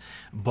that,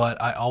 but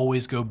I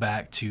always go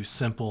back to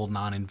simple,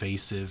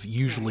 non-invasive,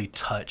 usually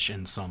touch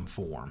in some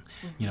form.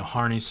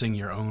 Harnessing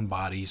your own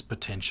body's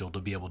potential to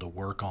be able to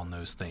work on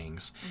those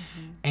things.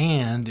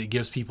 And it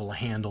gives people a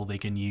handle they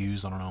can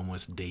use on an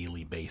almost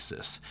daily basis.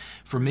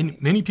 For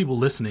many people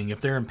listening,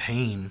 if they're in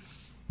pain,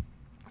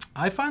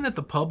 I find that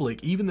the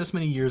public, even this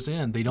many years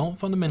in, they don't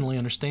fundamentally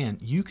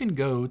understand. You can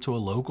go to a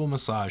local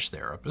massage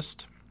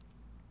therapist,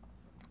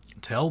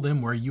 tell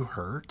them where you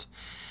hurt,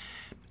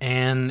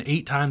 and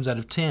 8 times out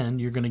of 10,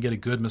 you're going to get a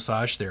good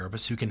massage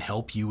therapist who can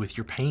help you with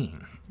your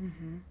pain.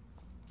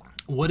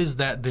 What is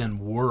that then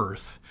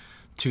worth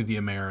to the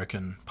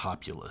American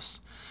populace?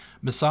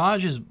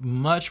 Massage is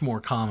much more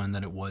common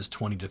than it was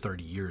 20 to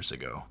 30 years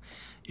ago.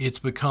 It's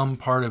become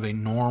part of a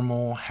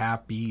normal,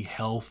 happy,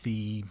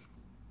 healthy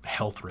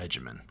health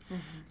regimen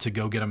to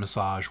go get a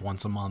massage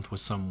once a month with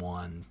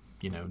someone,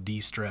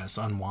 de-stress,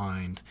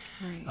 unwind.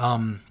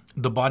 Right.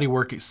 The body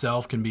work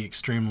itself can be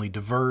extremely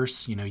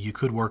diverse. You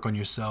could work on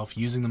yourself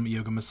using the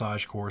yoga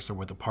massage course or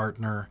with a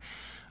partner.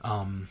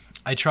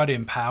 I try to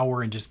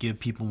empower and just give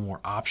people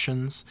more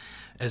options.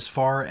 As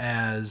far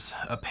as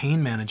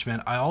pain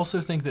management, I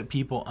also think that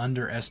people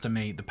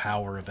underestimate the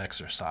power of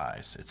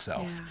exercise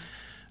itself.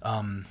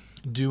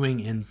 Doing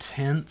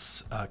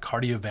intense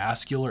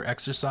cardiovascular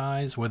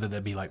exercise, whether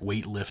that be like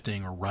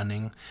weightlifting or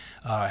running,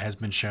 has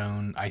been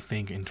shown, I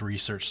think, in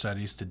research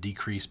studies to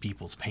decrease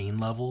people's pain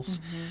levels.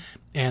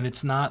 And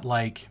it's not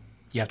like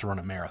you have to run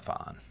a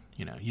marathon.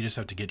 You just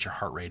have to get your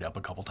heart rate up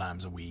a couple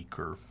times a week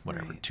or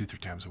whatever, Right. 2-3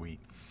 times a week.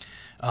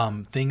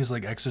 Things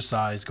like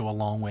exercise go a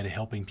long way to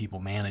helping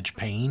people manage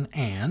pain.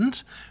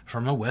 And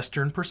from a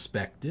Western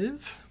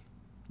perspective,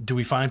 do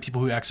we find people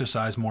who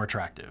exercise more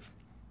attractive?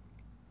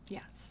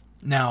 Yes.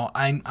 Now,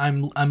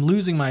 I'm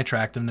losing my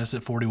attractiveness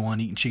at 41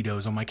 eating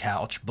Cheetos on my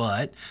couch,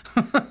 but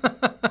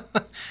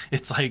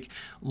it's like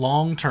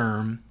long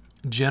term,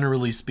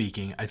 generally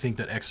speaking, I think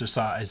that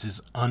exercise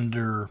is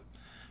under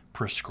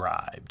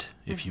prescribed,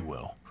 if you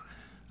will.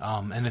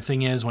 And the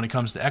thing is, when it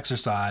comes to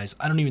exercise,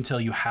 I don't even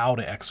tell you how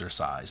to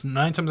exercise.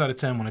 9 times out of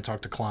 10, when I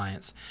talk to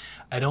clients,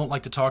 I don't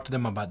like to talk to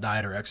them about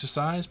diet or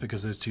exercise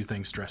because those two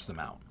things stress them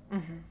out.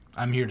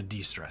 I'm here to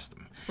de-stress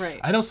them. Right.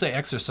 I don't say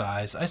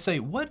exercise. I say,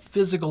 what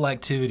physical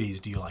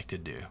activities do you like to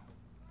do?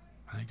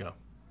 And they go,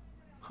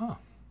 huh.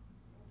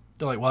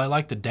 They're like, well, I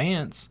like to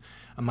dance.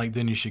 I'm like,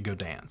 then you should go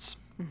dance.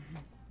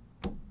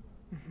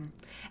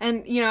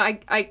 And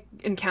I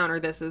encounter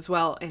this as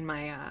well in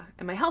my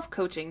health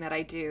coaching that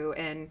I do,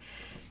 and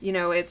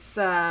it's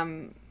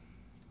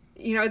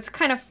it's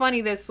kind of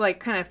funny, this like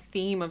kind of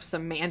theme of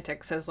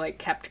semantics has like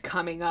kept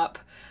coming up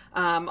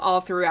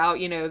all throughout.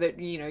 That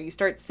you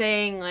start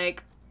saying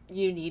like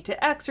you need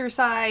to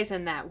exercise,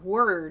 and that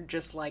word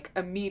just like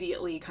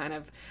immediately kind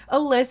of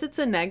elicits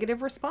a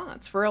negative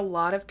response for a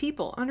lot of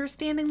people,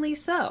 understandingly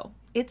so.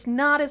 it's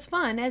not as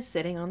fun as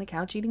sitting on the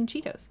couch eating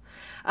Cheetos.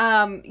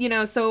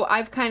 So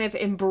I've kind of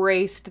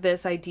embraced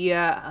this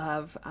idea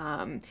of,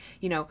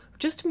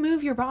 just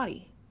move your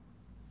body.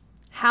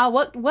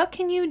 What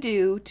can you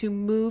do to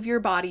move your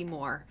body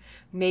more?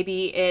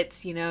 Maybe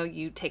it's,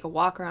 you take a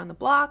walk around the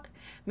block.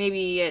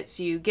 Maybe it's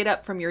you get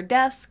up from your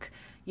desk,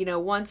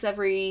 once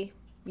every,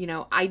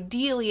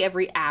 ideally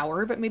every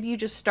hour, but maybe you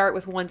just start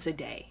with once a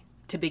day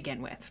to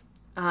begin with.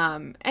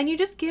 And you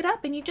just get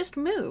up and you just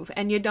move,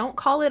 and you don't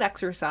call it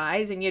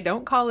exercise and you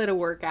don't call it a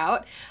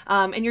workout.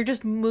 And you're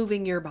just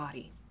moving your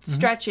body,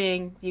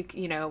 stretching,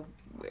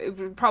 it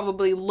would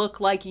probably look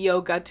like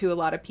yoga to a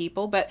lot of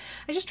people, but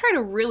I just try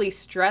to really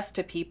stress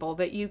to people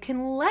that you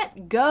can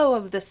let go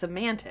of the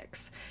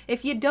semantics.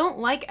 If you don't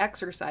like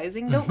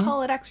exercising, don't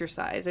call it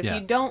exercise. If you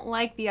don't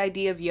like the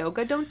idea of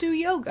yoga, don't do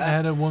yoga. I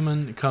had a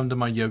woman come to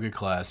my yoga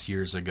class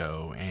years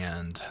ago,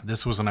 and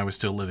this was when I was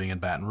still living in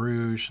Baton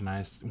Rouge, and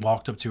I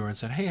walked up to her and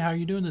said, "Hey, how are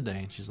you doing today?"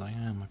 And she's like,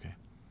 "I'm okay."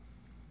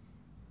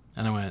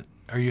 And I went,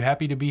 "Are you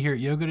happy to be here at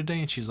yoga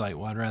today?" And she's like,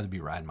 "Well, I'd rather be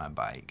riding my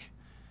bike."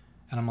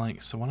 And I'm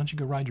like, "So why don't you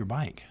go ride your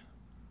bike?"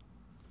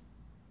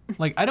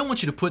 Like, I don't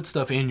want you to put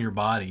stuff in your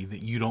body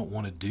that you don't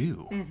want to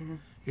do.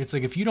 It's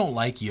like, if you don't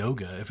like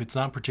yoga, if it's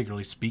not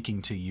particularly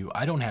speaking to you,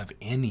 I don't have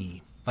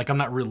any, I'm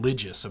not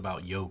religious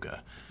about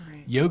yoga.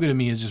 Right. Yoga to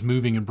me is just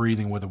moving and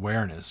breathing with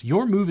awareness.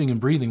 Your moving and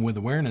breathing with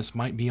awareness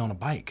might be on a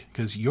bike,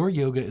 because your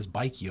yoga is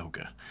bike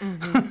yoga.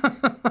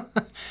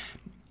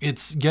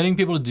 It's getting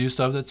people to do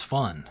stuff that's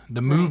fun.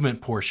 The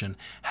movement portion,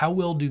 how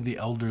well do the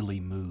elderly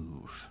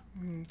move?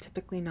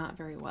 Typically not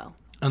very well.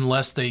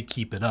 Unless they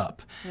keep it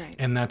up. Right.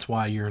 And that's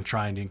why you're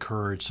trying to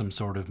encourage some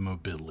sort of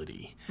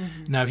mobility.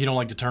 Now, if you don't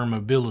like the term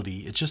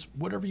mobility, it's just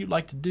whatever you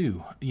like to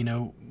do.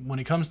 When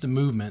it comes to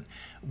movement,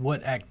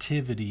 what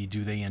activity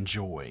do they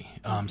enjoy?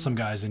 Some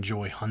guys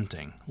enjoy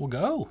hunting.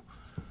 Well,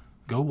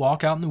 go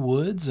walk out in the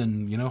woods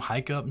and,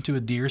 hike up into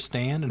a deer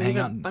stand and hang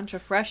out. A bunch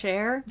of fresh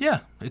air. Yeah.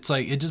 It's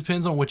like, it just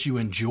depends on what you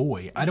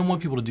enjoy. I don't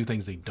want people to do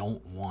things they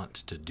don't want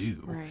to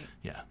do. Right.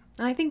 Yeah.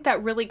 And I think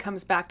that really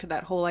comes back to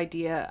that whole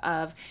idea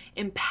of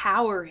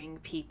empowering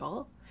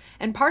people.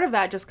 And part of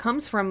that just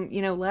comes from,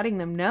 letting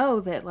them know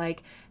that,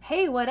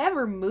 hey,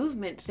 whatever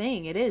movement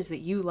thing it is that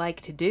you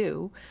like to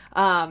do,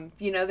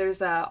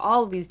 there's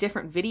all of these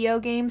different video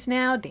games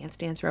now. Dance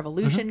Dance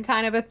Revolution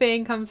kind of a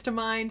thing comes to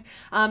mind.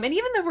 And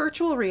even the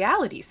virtual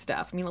reality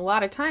stuff. I mean, a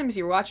lot of times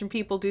you're watching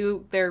people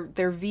do their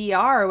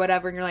VR or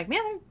whatever, and you're like,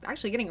 man, they're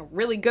actually getting a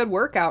really good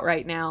workout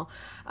right now.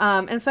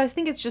 And so I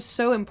think it's just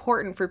so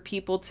important for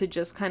people to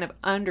just kind of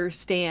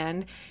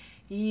understand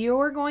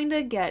you're going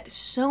to get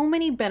so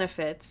many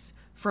benefits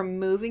from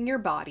moving your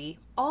body.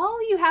 All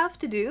you have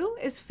to do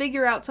is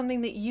figure out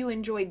something that you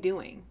enjoy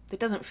doing that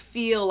doesn't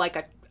feel like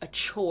a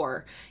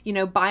chore.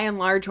 By and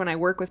large, when I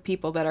work with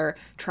people that are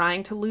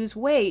trying to lose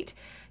weight,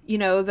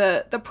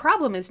 the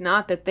problem is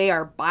not that they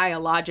are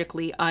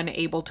biologically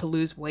unable to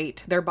lose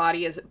weight. Their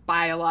body is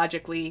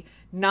biologically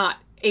not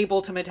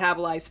able to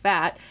metabolize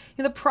fat.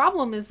 The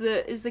problem is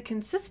the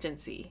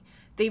consistency.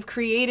 They've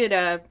created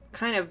a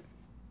kind of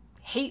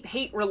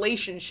hate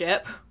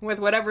relationship with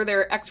whatever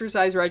their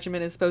exercise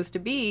regimen is supposed to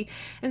be.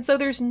 And so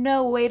there's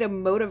no way to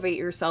motivate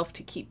yourself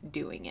to keep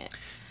doing it.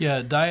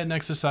 Yeah, diet and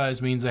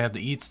exercise means they have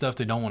to eat stuff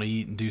they don't want to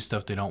eat and do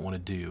stuff they don't want to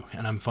do.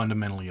 And I'm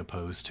fundamentally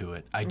opposed to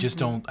it. I just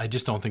don't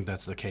think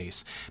that's the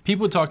case.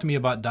 People would talk to me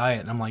about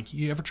diet and I'm like,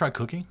 "You ever try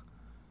cooking?"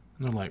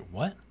 And they're like,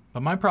 "What?"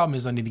 But my problem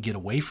is I need to get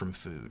away from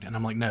food. And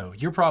I'm like, no,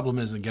 your problem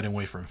isn't getting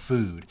away from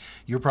food.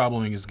 Your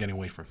problem is getting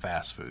away from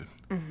fast food.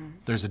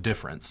 There's a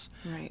difference.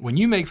 Right. When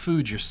you make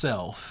food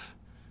yourself,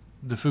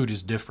 the food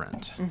is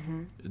different.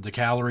 The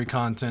calorie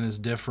content is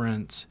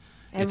different.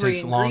 Every it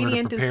takes longer to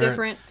ingredient prepare. is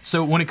different.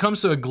 So when it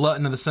comes to a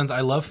glutton in the sense,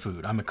 I love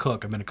food. I'm a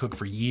cook. I've been a cook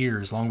for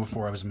years, long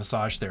before I was a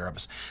massage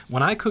therapist.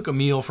 When I cook a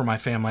meal for my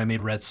family, I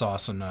made red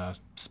sauce and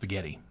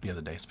spaghetti the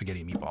other day, spaghetti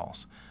and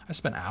meatballs. I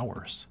spent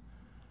hours.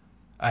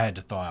 I had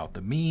to thaw out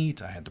the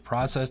meat. I had to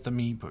process the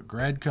meat, put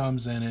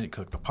breadcrumbs in it,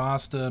 cook the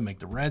pasta, make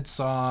the red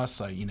sauce.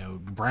 I,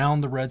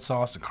 brown the red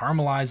sauce and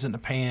caramelize it in the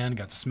pan.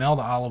 Got to smell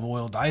the olive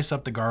oil, dice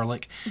up the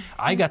garlic.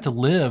 I got to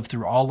live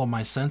through all of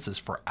my senses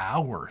for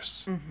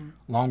hours,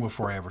 long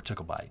before I ever took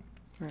a bite.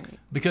 Right.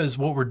 Because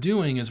what we're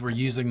doing is we're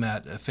using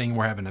that thing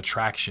we're having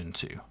attraction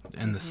to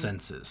in the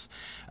senses.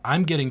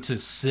 I'm getting to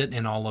sit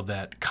in all of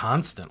that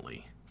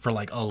constantly for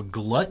a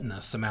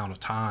gluttonous amount of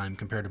time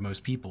compared to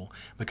most people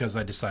because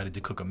I decided to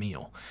cook a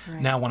meal.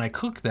 Right. Now, when I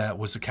cooked that,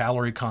 was the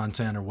calorie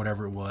content or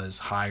whatever it was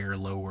higher,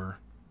 lower?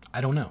 I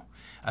don't know.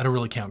 I don't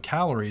really count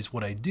calories.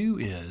 What I do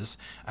is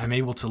I'm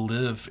able to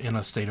live in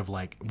a state of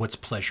what's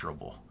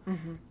pleasurable.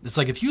 It's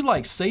like if you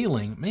like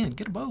sailing, man,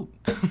 get a boat.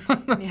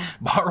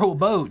 Borrow a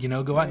boat,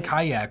 go out and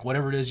kayak,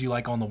 whatever it is you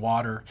like on the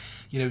water.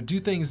 Do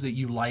things that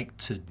you like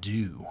to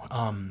do.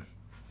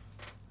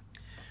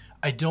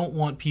 I don't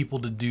want people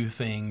to do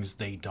things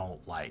they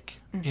don't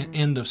like.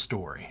 End of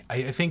story.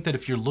 I think that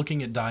if you're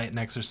looking at diet and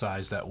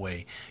exercise that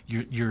way,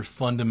 you're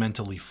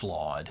fundamentally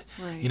flawed.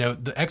 Right.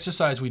 The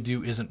exercise we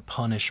do isn't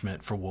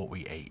punishment for what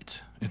we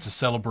ate. It's a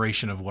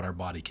celebration of what our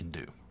body can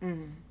do.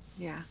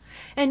 Yeah.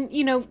 And,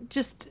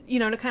 just,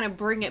 to kind of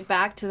bring it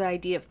back to the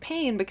idea of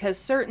pain, because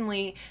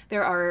certainly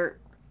there are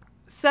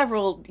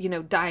several,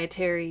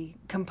 dietary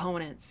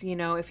components.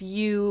 If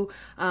you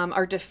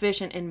are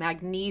deficient in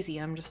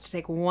magnesium, just to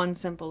take one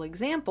simple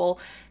example,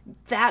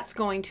 that's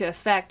going to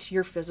affect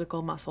your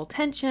physical muscle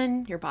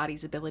tension, your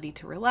body's ability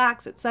to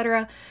relax,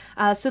 etc.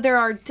 So there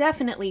are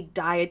definitely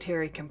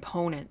dietary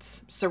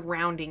components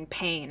surrounding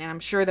pain, and I'm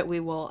sure that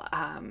we will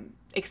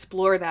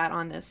explore that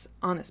on this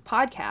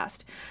podcast.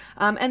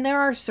 And there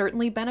are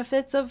certainly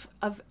benefits of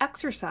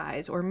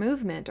exercise or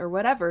movement or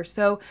whatever.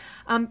 So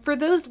for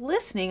those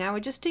listening, I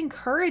would just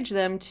encourage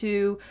them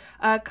to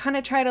kind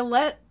of try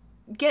to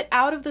get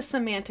out of the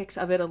semantics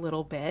of it a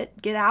little bit,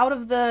 get out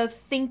of the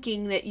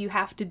thinking that you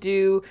have to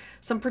do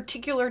some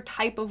particular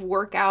type of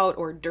workout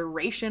or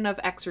duration of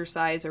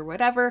exercise or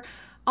whatever.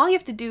 All you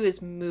have to do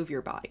is move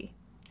your body.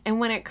 And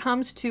when it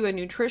comes to a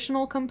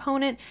nutritional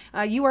component,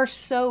 you are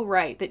so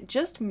right that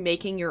just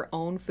making your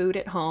own food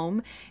at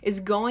home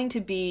is going to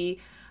be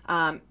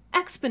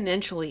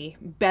exponentially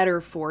better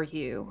for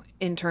you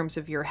in terms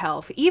of your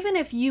health. Even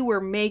if you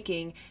were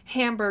making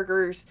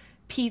hamburgers,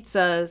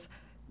 pizzas,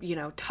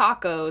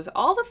 tacos,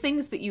 all the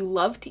things that you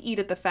love to eat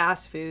at the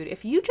fast food,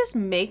 if you just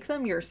make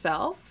them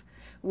yourself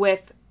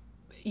with,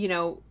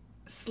 even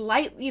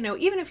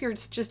if you're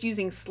just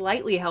using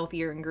slightly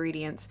healthier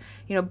ingredients,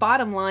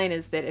 bottom line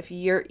is that if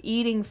you're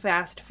eating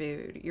fast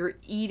food, you're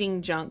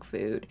eating junk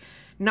food,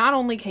 not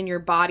only can your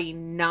body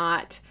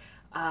not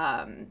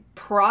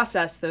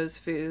process those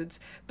foods,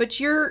 but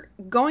you're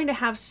going to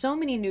have so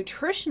many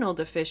nutritional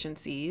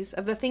deficiencies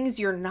of the things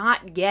you're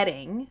not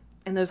getting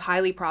in those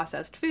highly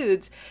processed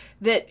foods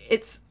that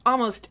it's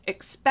almost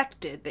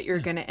expected that you're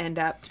going to end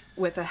up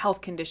with a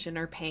health condition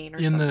or pain or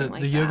something like that.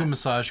 In the yoga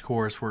massage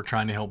course, we're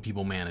trying to help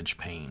people manage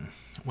pain.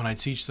 When I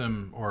teach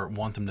them or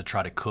want them to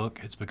try to cook,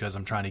 it's because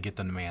I'm trying to get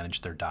them to manage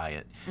their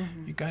diet.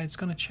 Mm-hmm. You guys, it's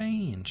going to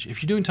change.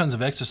 If you're doing tons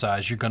of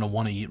exercise, you're going to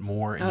want to eat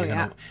more,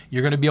 and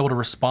you're going to be able to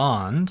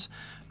respond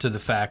to the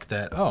fact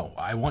that,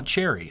 I want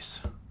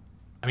cherries.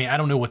 I mean, I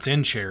don't know what's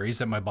in cherries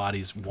that my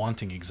body's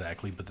wanting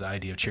exactly, but the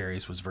idea of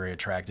cherries was very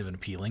attractive and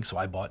appealing, so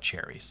I bought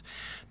cherries.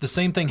 The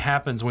same thing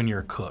happens when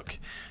you're a cook.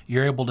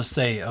 You're able to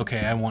say,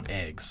 okay, I want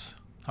eggs.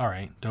 All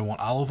right, do I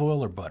want olive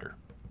oil or butter?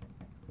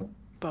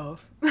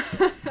 Both.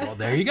 Well,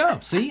 there you go.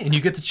 See? And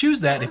you get to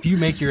choose that if you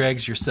make your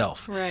eggs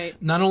yourself. Right.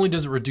 Not only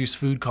does it reduce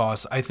food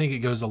costs, I think it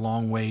goes a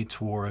long way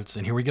towards,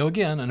 and here we go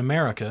again, in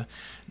America,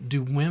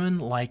 do women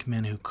like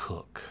men who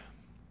cook?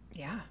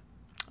 Yeah.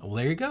 Well,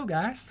 there you go,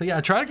 guys. So, yeah,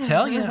 I'm trying to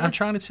tell you.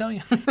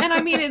 And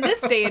I mean, in this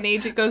day and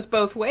age, it goes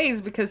both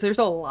ways because there's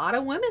a lot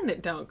of women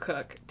that don't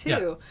cook,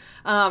 too.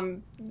 Yeah.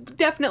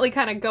 Definitely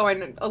kind of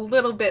going a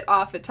little bit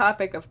off the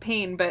topic of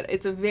pain, but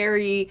it's a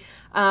very,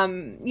 I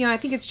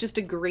think it's just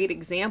a great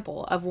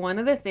example of one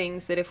of the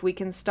things that if we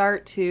can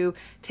start to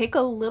take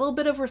a little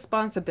bit of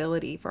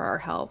responsibility for our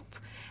health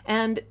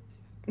and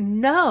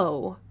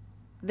know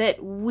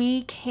that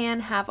we can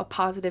have a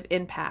positive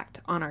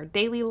impact on our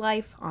daily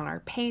life, on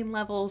our pain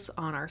levels,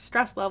 on our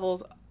stress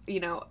levels,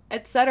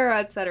 et cetera,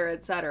 et cetera,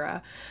 et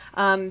cetera.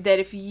 That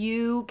if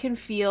you can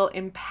feel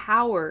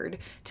empowered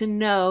to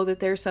know that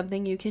there's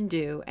something you can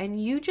do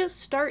and you just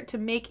start to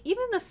make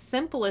even the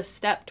simplest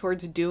step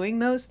towards doing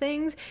those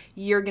things,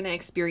 you're going to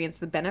experience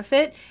the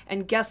benefit.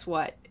 And guess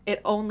what?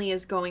 It only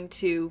is going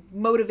to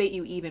motivate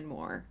you even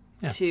more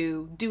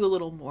to do a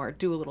little more,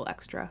 do a little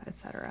extra, et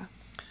cetera.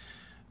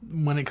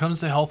 When it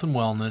comes to health and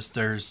wellness,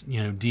 there's,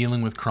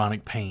 dealing with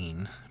chronic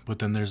pain, but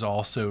then there's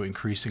also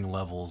increasing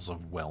levels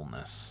of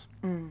wellness.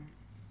 Mm.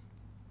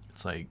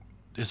 It's like,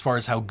 as far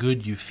as how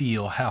good you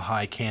feel, how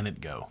high can it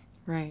go?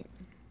 Right.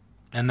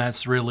 And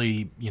that's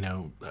really,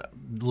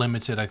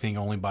 limited, I think,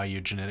 only by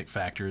your genetic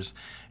factors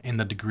and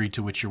the degree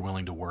to which you're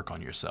willing to work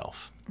on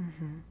yourself.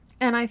 Mm-hmm.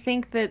 And I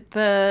think that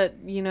the,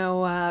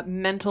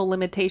 mental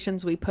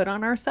limitations we put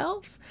on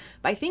ourselves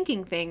by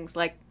thinking things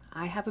like,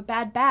 I have a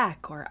bad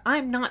back, or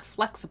I'm not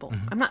flexible.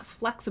 Mm-hmm. I'm not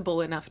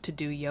flexible enough to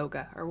do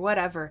yoga, or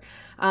whatever.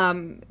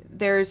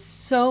 There's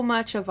so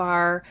much of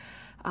our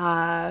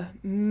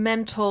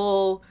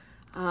mental,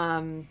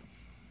 so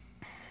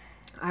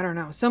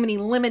many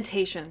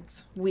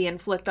limitations we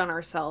inflict on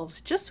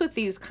ourselves just with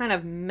these kind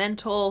of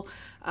mental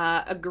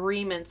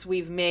agreements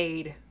we've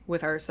made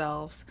with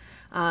ourselves.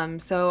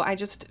 So I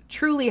just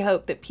truly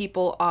hope that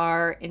people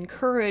are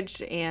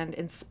encouraged and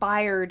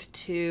inspired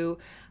to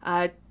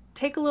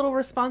take a little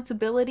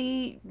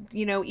responsibility,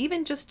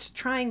 even just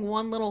trying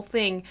one little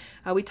thing.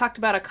 We talked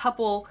about a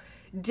couple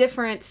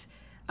different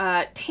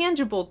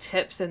tangible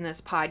tips in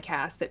this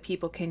podcast that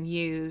people can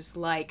use,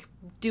 like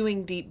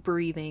doing deep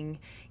breathing,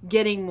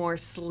 getting more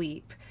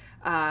sleep,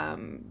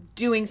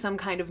 doing some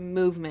kind of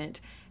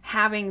movement,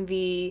 having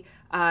the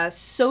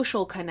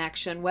social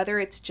connection, whether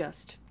it's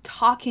just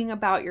talking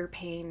about your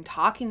pain,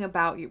 talking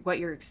about what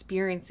you're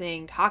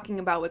experiencing, talking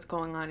about what's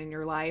going on in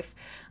your life,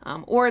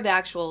 or the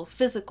actual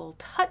physical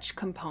touch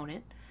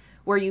component,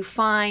 where you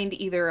find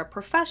either a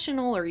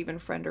professional or even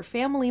friend or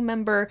family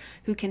member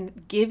who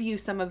can give you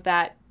some of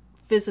that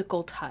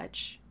physical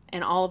touch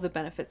and all of the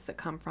benefits that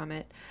come from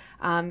it.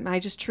 I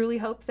just truly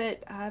hope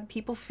that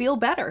people feel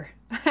better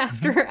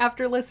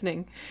after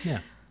listening. Yeah.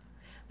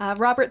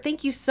 Robert,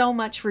 thank you so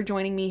much for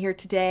joining me here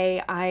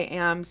today. I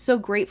am so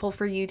grateful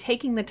for you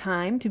taking the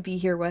time to be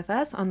here with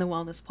us on the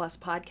Wellness Plus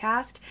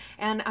podcast.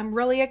 And I'm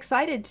really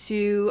excited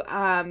to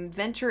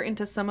venture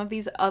into some of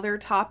these other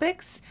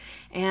topics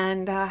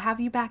and have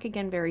you back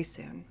again very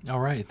soon. All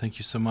right. Thank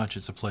you so much.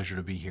 It's a pleasure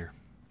to be here.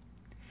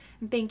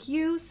 Thank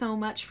you so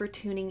much for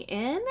tuning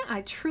in.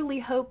 I truly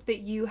hope that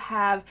you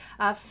have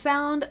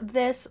found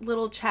this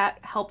little chat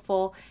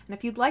helpful. And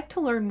if you'd like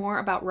to learn more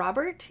about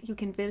Robert, you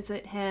can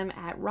visit him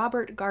at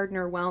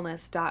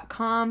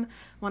robertgardnerwellness.com. I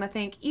want to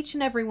thank each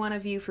and every one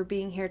of you for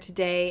being here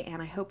today,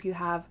 and I hope you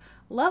have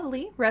a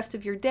lovely rest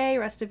of your day,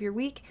 rest of your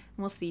week, and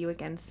we'll see you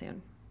again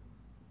soon.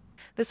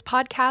 This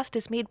podcast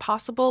is made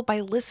possible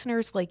by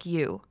listeners like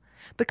you.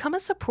 Become a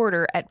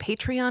supporter at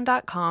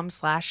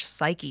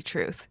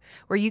patreon.com/psychetruth,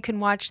 where you can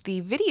watch the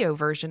video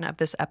version of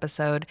this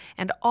episode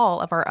and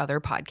all of our other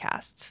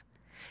podcasts.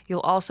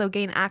 You'll also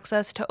gain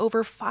access to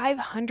over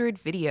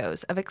 500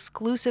 videos of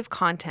exclusive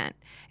content,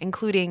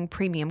 including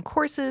premium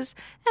courses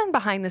and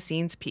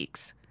behind-the-scenes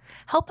peeks.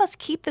 Help us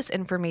keep this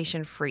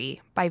information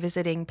free by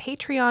visiting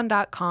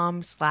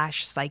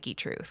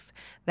patreon.com/psychetruth.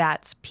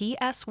 That's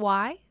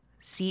PSYCHETRUTH.